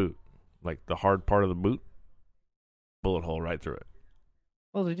through the boot. Like the hard part of the boot. Bullet hole right through it.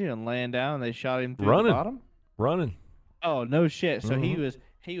 What was he doing? Laying down and they shot him through Running. the bottom? Running. Oh no shit. So Mhm.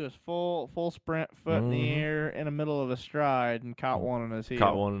 he was full sprint, foot in the Mhm. air in the middle of a stride and caught one on his heel.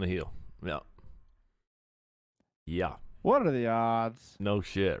 Caught one in the heel. Yeah. Yeah. What are the odds? No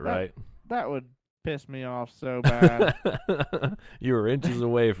shit, right? That would piss me off so bad. You were inches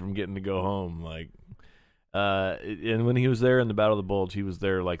away from getting to go home. Like, and when he was there in the Battle of the Bulge, he was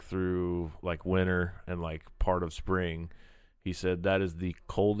there like through like winter and like part of spring. He said that is the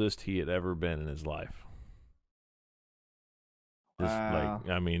coldest he had ever been in his life. Just Wow. like,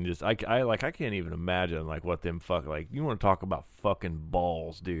 I mean, just I can't even imagine like what them like. You want to talk about fucking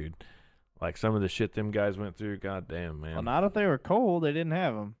balls, dude? Like some of the shit them guys went through. God damn, man. Well, not if they were cold. They didn't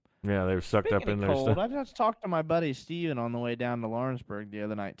have them. Yeah, they were sucked up in there. Cold, I just talked to my buddy Steven on the way down to Lawrenceburg the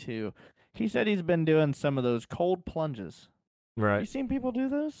other night too. He said he's been doing some of those cold plunges. You Right. seen people do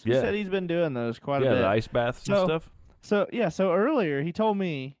those? Yeah. He said he's been doing those quite a Yeah, bit. the ice baths and So- stuff. So earlier he told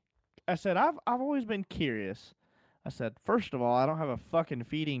me, I said I've always been curious. I said, first of all, I don't have a fucking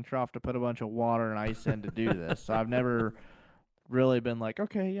feeding trough to put a bunch of water and ice in to do this. So I've never really been like,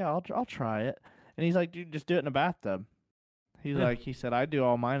 okay, yeah, I'll try it. And he's like, dude, just do it in a bathtub. He's Yeah. like, he said, I do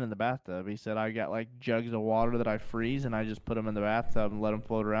all mine in the bathtub. He said, I got like jugs of water that I freeze and I just put them in the bathtub and let them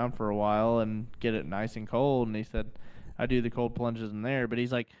float around for a while and get it nice and cold. And he said, I do the cold plunges in there. But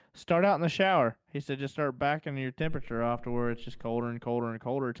he's like, start out in the shower. He said, just start backing your temperature off to where it's just colder and colder and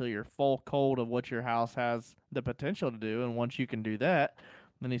colder until you're full cold of what your house has the potential to do. And once you can do that,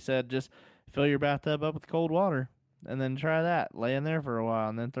 then he said, just fill your bathtub up with cold water. And then try that. Lay in there for a while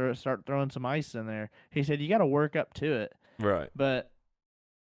and then start throwing some ice in there. He said, you got to work up to it. Right. But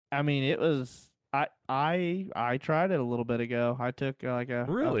I mean, it was I tried it a little bit ago. I took like a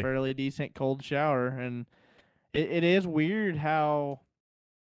Really? fairly decent cold shower, and it is weird how.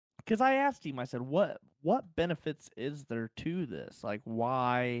 Because I asked him, I said, "What benefits is there to this? Like,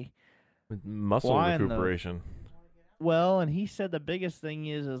 why?" Muscle Why in the- recuperation. Well, and he said the biggest thing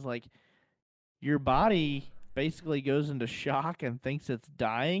is like your body basically goes into shock and thinks it's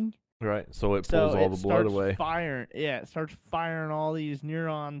dying. Right. So it So pulls all it the blood starts away. firing. Yeah, it starts firing all these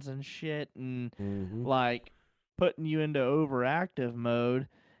neurons and shit, and Mhm. like putting you into overactive mode,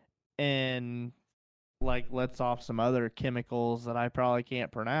 and like lets off some other chemicals that I probably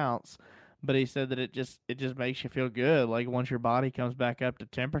can't pronounce. But he said that it just makes you feel good. Like once your body comes back up to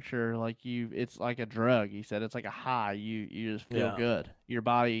temperature, like it's like a drug. He said it's like a high. You just feel Yeah. good. Your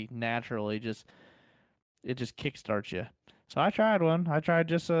body naturally just kickstarts you. So I tried one. I tried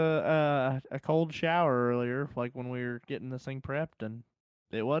just a cold shower earlier, like when we were getting this thing prepped, and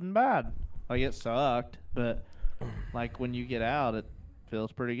it wasn't bad. Like it sucked, but like when you get out, it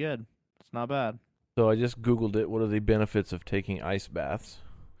feels pretty good. It's not bad. So I just Googled it. What are the benefits of taking ice baths?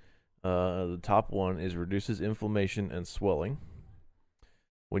 The top one is reduces inflammation and swelling.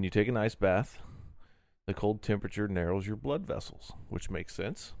 When you take an ice bath, the cold temperature narrows your blood vessels, which makes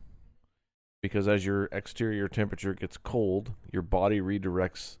sense. Because as your exterior temperature gets cold, your body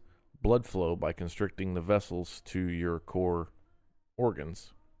redirects blood flow by constricting the vessels to your core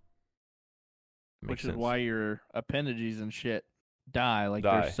organs. Which Makes is why your appendages and shit die. Like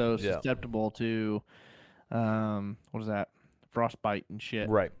Die, they're so yeah. susceptible to, what is that? Frostbite and shit.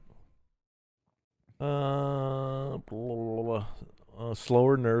 Right.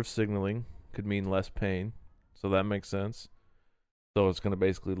 Slower nerve signaling could mean less pain, so that makes sense. So it's going to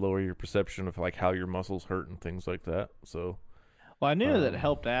basically lower your perception of like how your muscles hurt and things like that. So, Well, I knew that it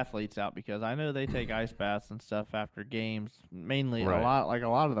helped athletes out because I know they take ice baths and stuff after games. Mainly Right. a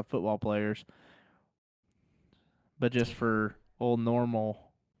lot of the football players. But just for old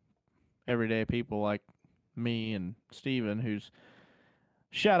normal everyday people like me and Steven, who's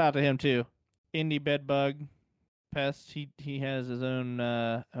shout out to him too. Indie Bedbug Pest. He has his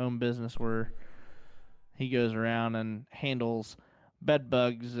own business where he goes around and handles bed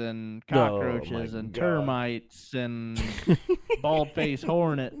bugs and cockroaches my and God. termites and bald-faced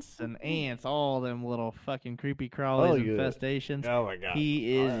hornets and ants, all them little fucking creepy crawlies and yeah. infestations. oh my god,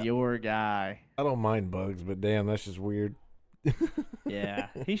 He is your guy. I don't mind bugs, but damn, that's just weird. Yeah,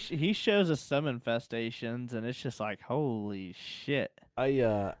 he shows us some infestations, and it's just like, holy shit. Like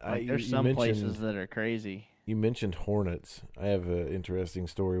There's some places that are crazy. You mentioned hornets. I have an interesting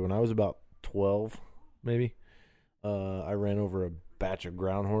story. When I was about 12, maybe, I ran over a batch of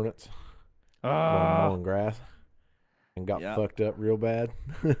ground hornets Ah. mowing grass and got Yep. fucked up real bad.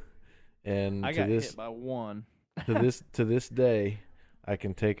 And I to got this hit by one. to this day, I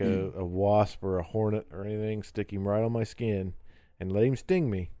can take a wasp or a hornet or anything, stick him right on my skin, and let him sting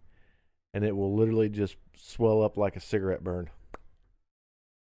me, and it will literally just swell up like a cigarette burn.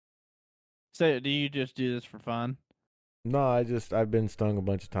 So, do you just do this for fun? No, I've been stung a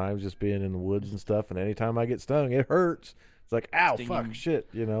bunch of times just being in the woods and stuff, and anytime I get stung, it hurts. It's like, ow, Stinging. fuck, shit,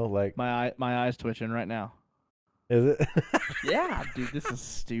 like, My eyes twitching right now. is it? Yeah, dude, this is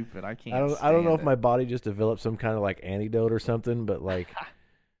stupid. I can't. I don't know if stand my it. body just developed some kind of like antidote or something, but like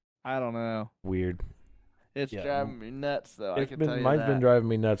I don't know. weird. It's Yeah. driving me nuts, though. I It's can been tell you mine's that. been driving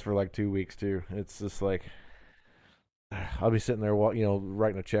me nuts for like 2 weeks too. It's just like I'll be sitting there,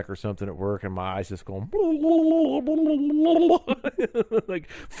 writing a check or something at work, and my eyes just going like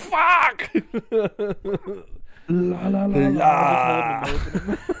fuck. La, la, la, La.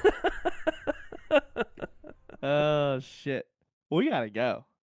 la. Oh shit! We gotta go.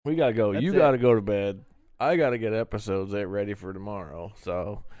 We gotta go. That's You it. gotta go to bed. I gotta get episodes ready for tomorrow.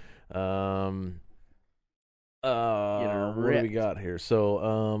 So, what do we ripped. got here?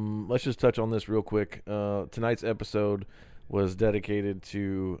 So, let's just touch on this real quick. Tonight's episode was dedicated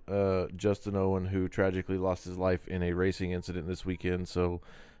to Justin Owen, who tragically lost his life in a racing incident this weekend. So,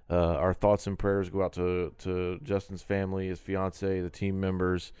 our thoughts and prayers go out to Justin's family, his fiance, the team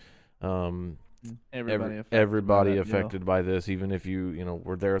members. Everybody affected by this, even if you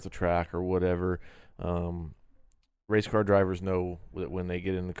were there at the track or whatever. Race car drivers know that when they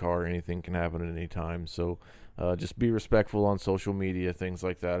get in the car, anything can happen at any time. So just be respectful on social media, things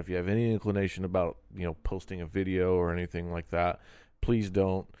like that. If you have any inclination about posting a video or anything like that, please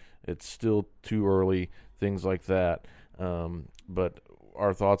don't. It's still too early, things like that. But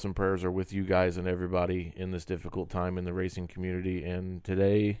our thoughts and prayers are with you guys and everybody in this difficult time in the racing community. And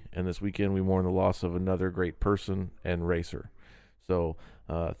today and this weekend, we mourn the loss of another great person and racer. So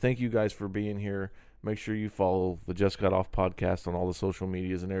thank you guys for being here. Make sure you follow the Just Got Off podcast on all the social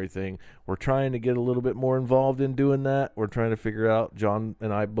medias and everything. We're trying to get a little bit more involved in doing that. We're trying to figure out, John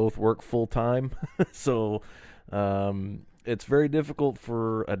and I both work full time. So it's very difficult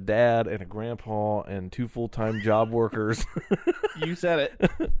for a dad and a grandpa and 2 full-time job workers. You said it.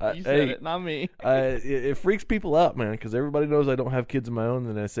 You said it, not me. It freaks people out, man, because everybody knows I don't have kids of my own,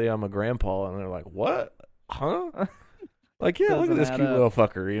 and I say I'm a grandpa, and they're like, "What? Huh?" Like, yeah, look at Doesn't this add cute up. little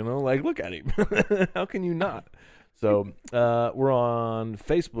fucker, like, look at him. How can you not? So we're on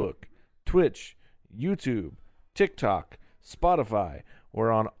Facebook, Twitch, YouTube, TikTok, Spotify.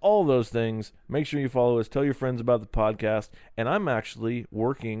 We're on all those things. Make sure you follow us. Tell your friends about the podcast. And I'm actually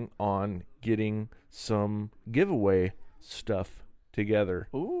working on getting some giveaway stuff together.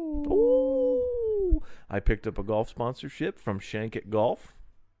 Ooh. I picked up a golf sponsorship from Shank It Golf.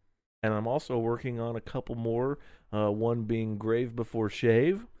 And I'm also working on a couple more, one being Grave Before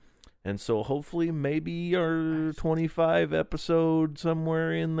Shave. And so hopefully maybe our 25 episode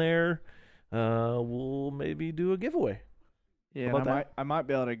somewhere in there, we'll maybe do a giveaway. Yeah, How and about I might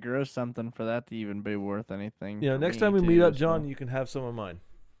be able to grow something for that to even be worth anything. Yeah, for next me, time we too, meet up, so- John, you can have some of mine.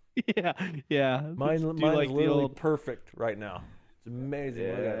 Yeah, yeah. Mine Do is like the literally old. perfect right now. It's amazing.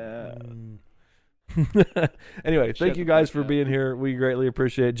 Look at Yeah. it. Anyway, Shut thank the you guys fuck for up. being here. We greatly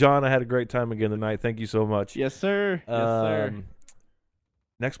appreciate it. John, I had a great time again tonight. Thank you so much. Yes, sir. Yes, sir.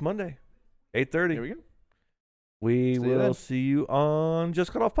 Next Monday, 8:30. Here we go. We See you will then. see you on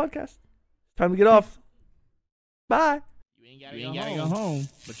Just Cut Off Podcast. Time to get off. Bye. You ain't gotta go home,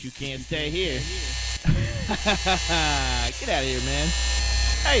 but you can't stay here. Get out of here, man.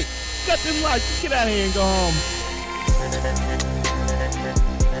 Hey, cut them lights. Just get out of here and go home.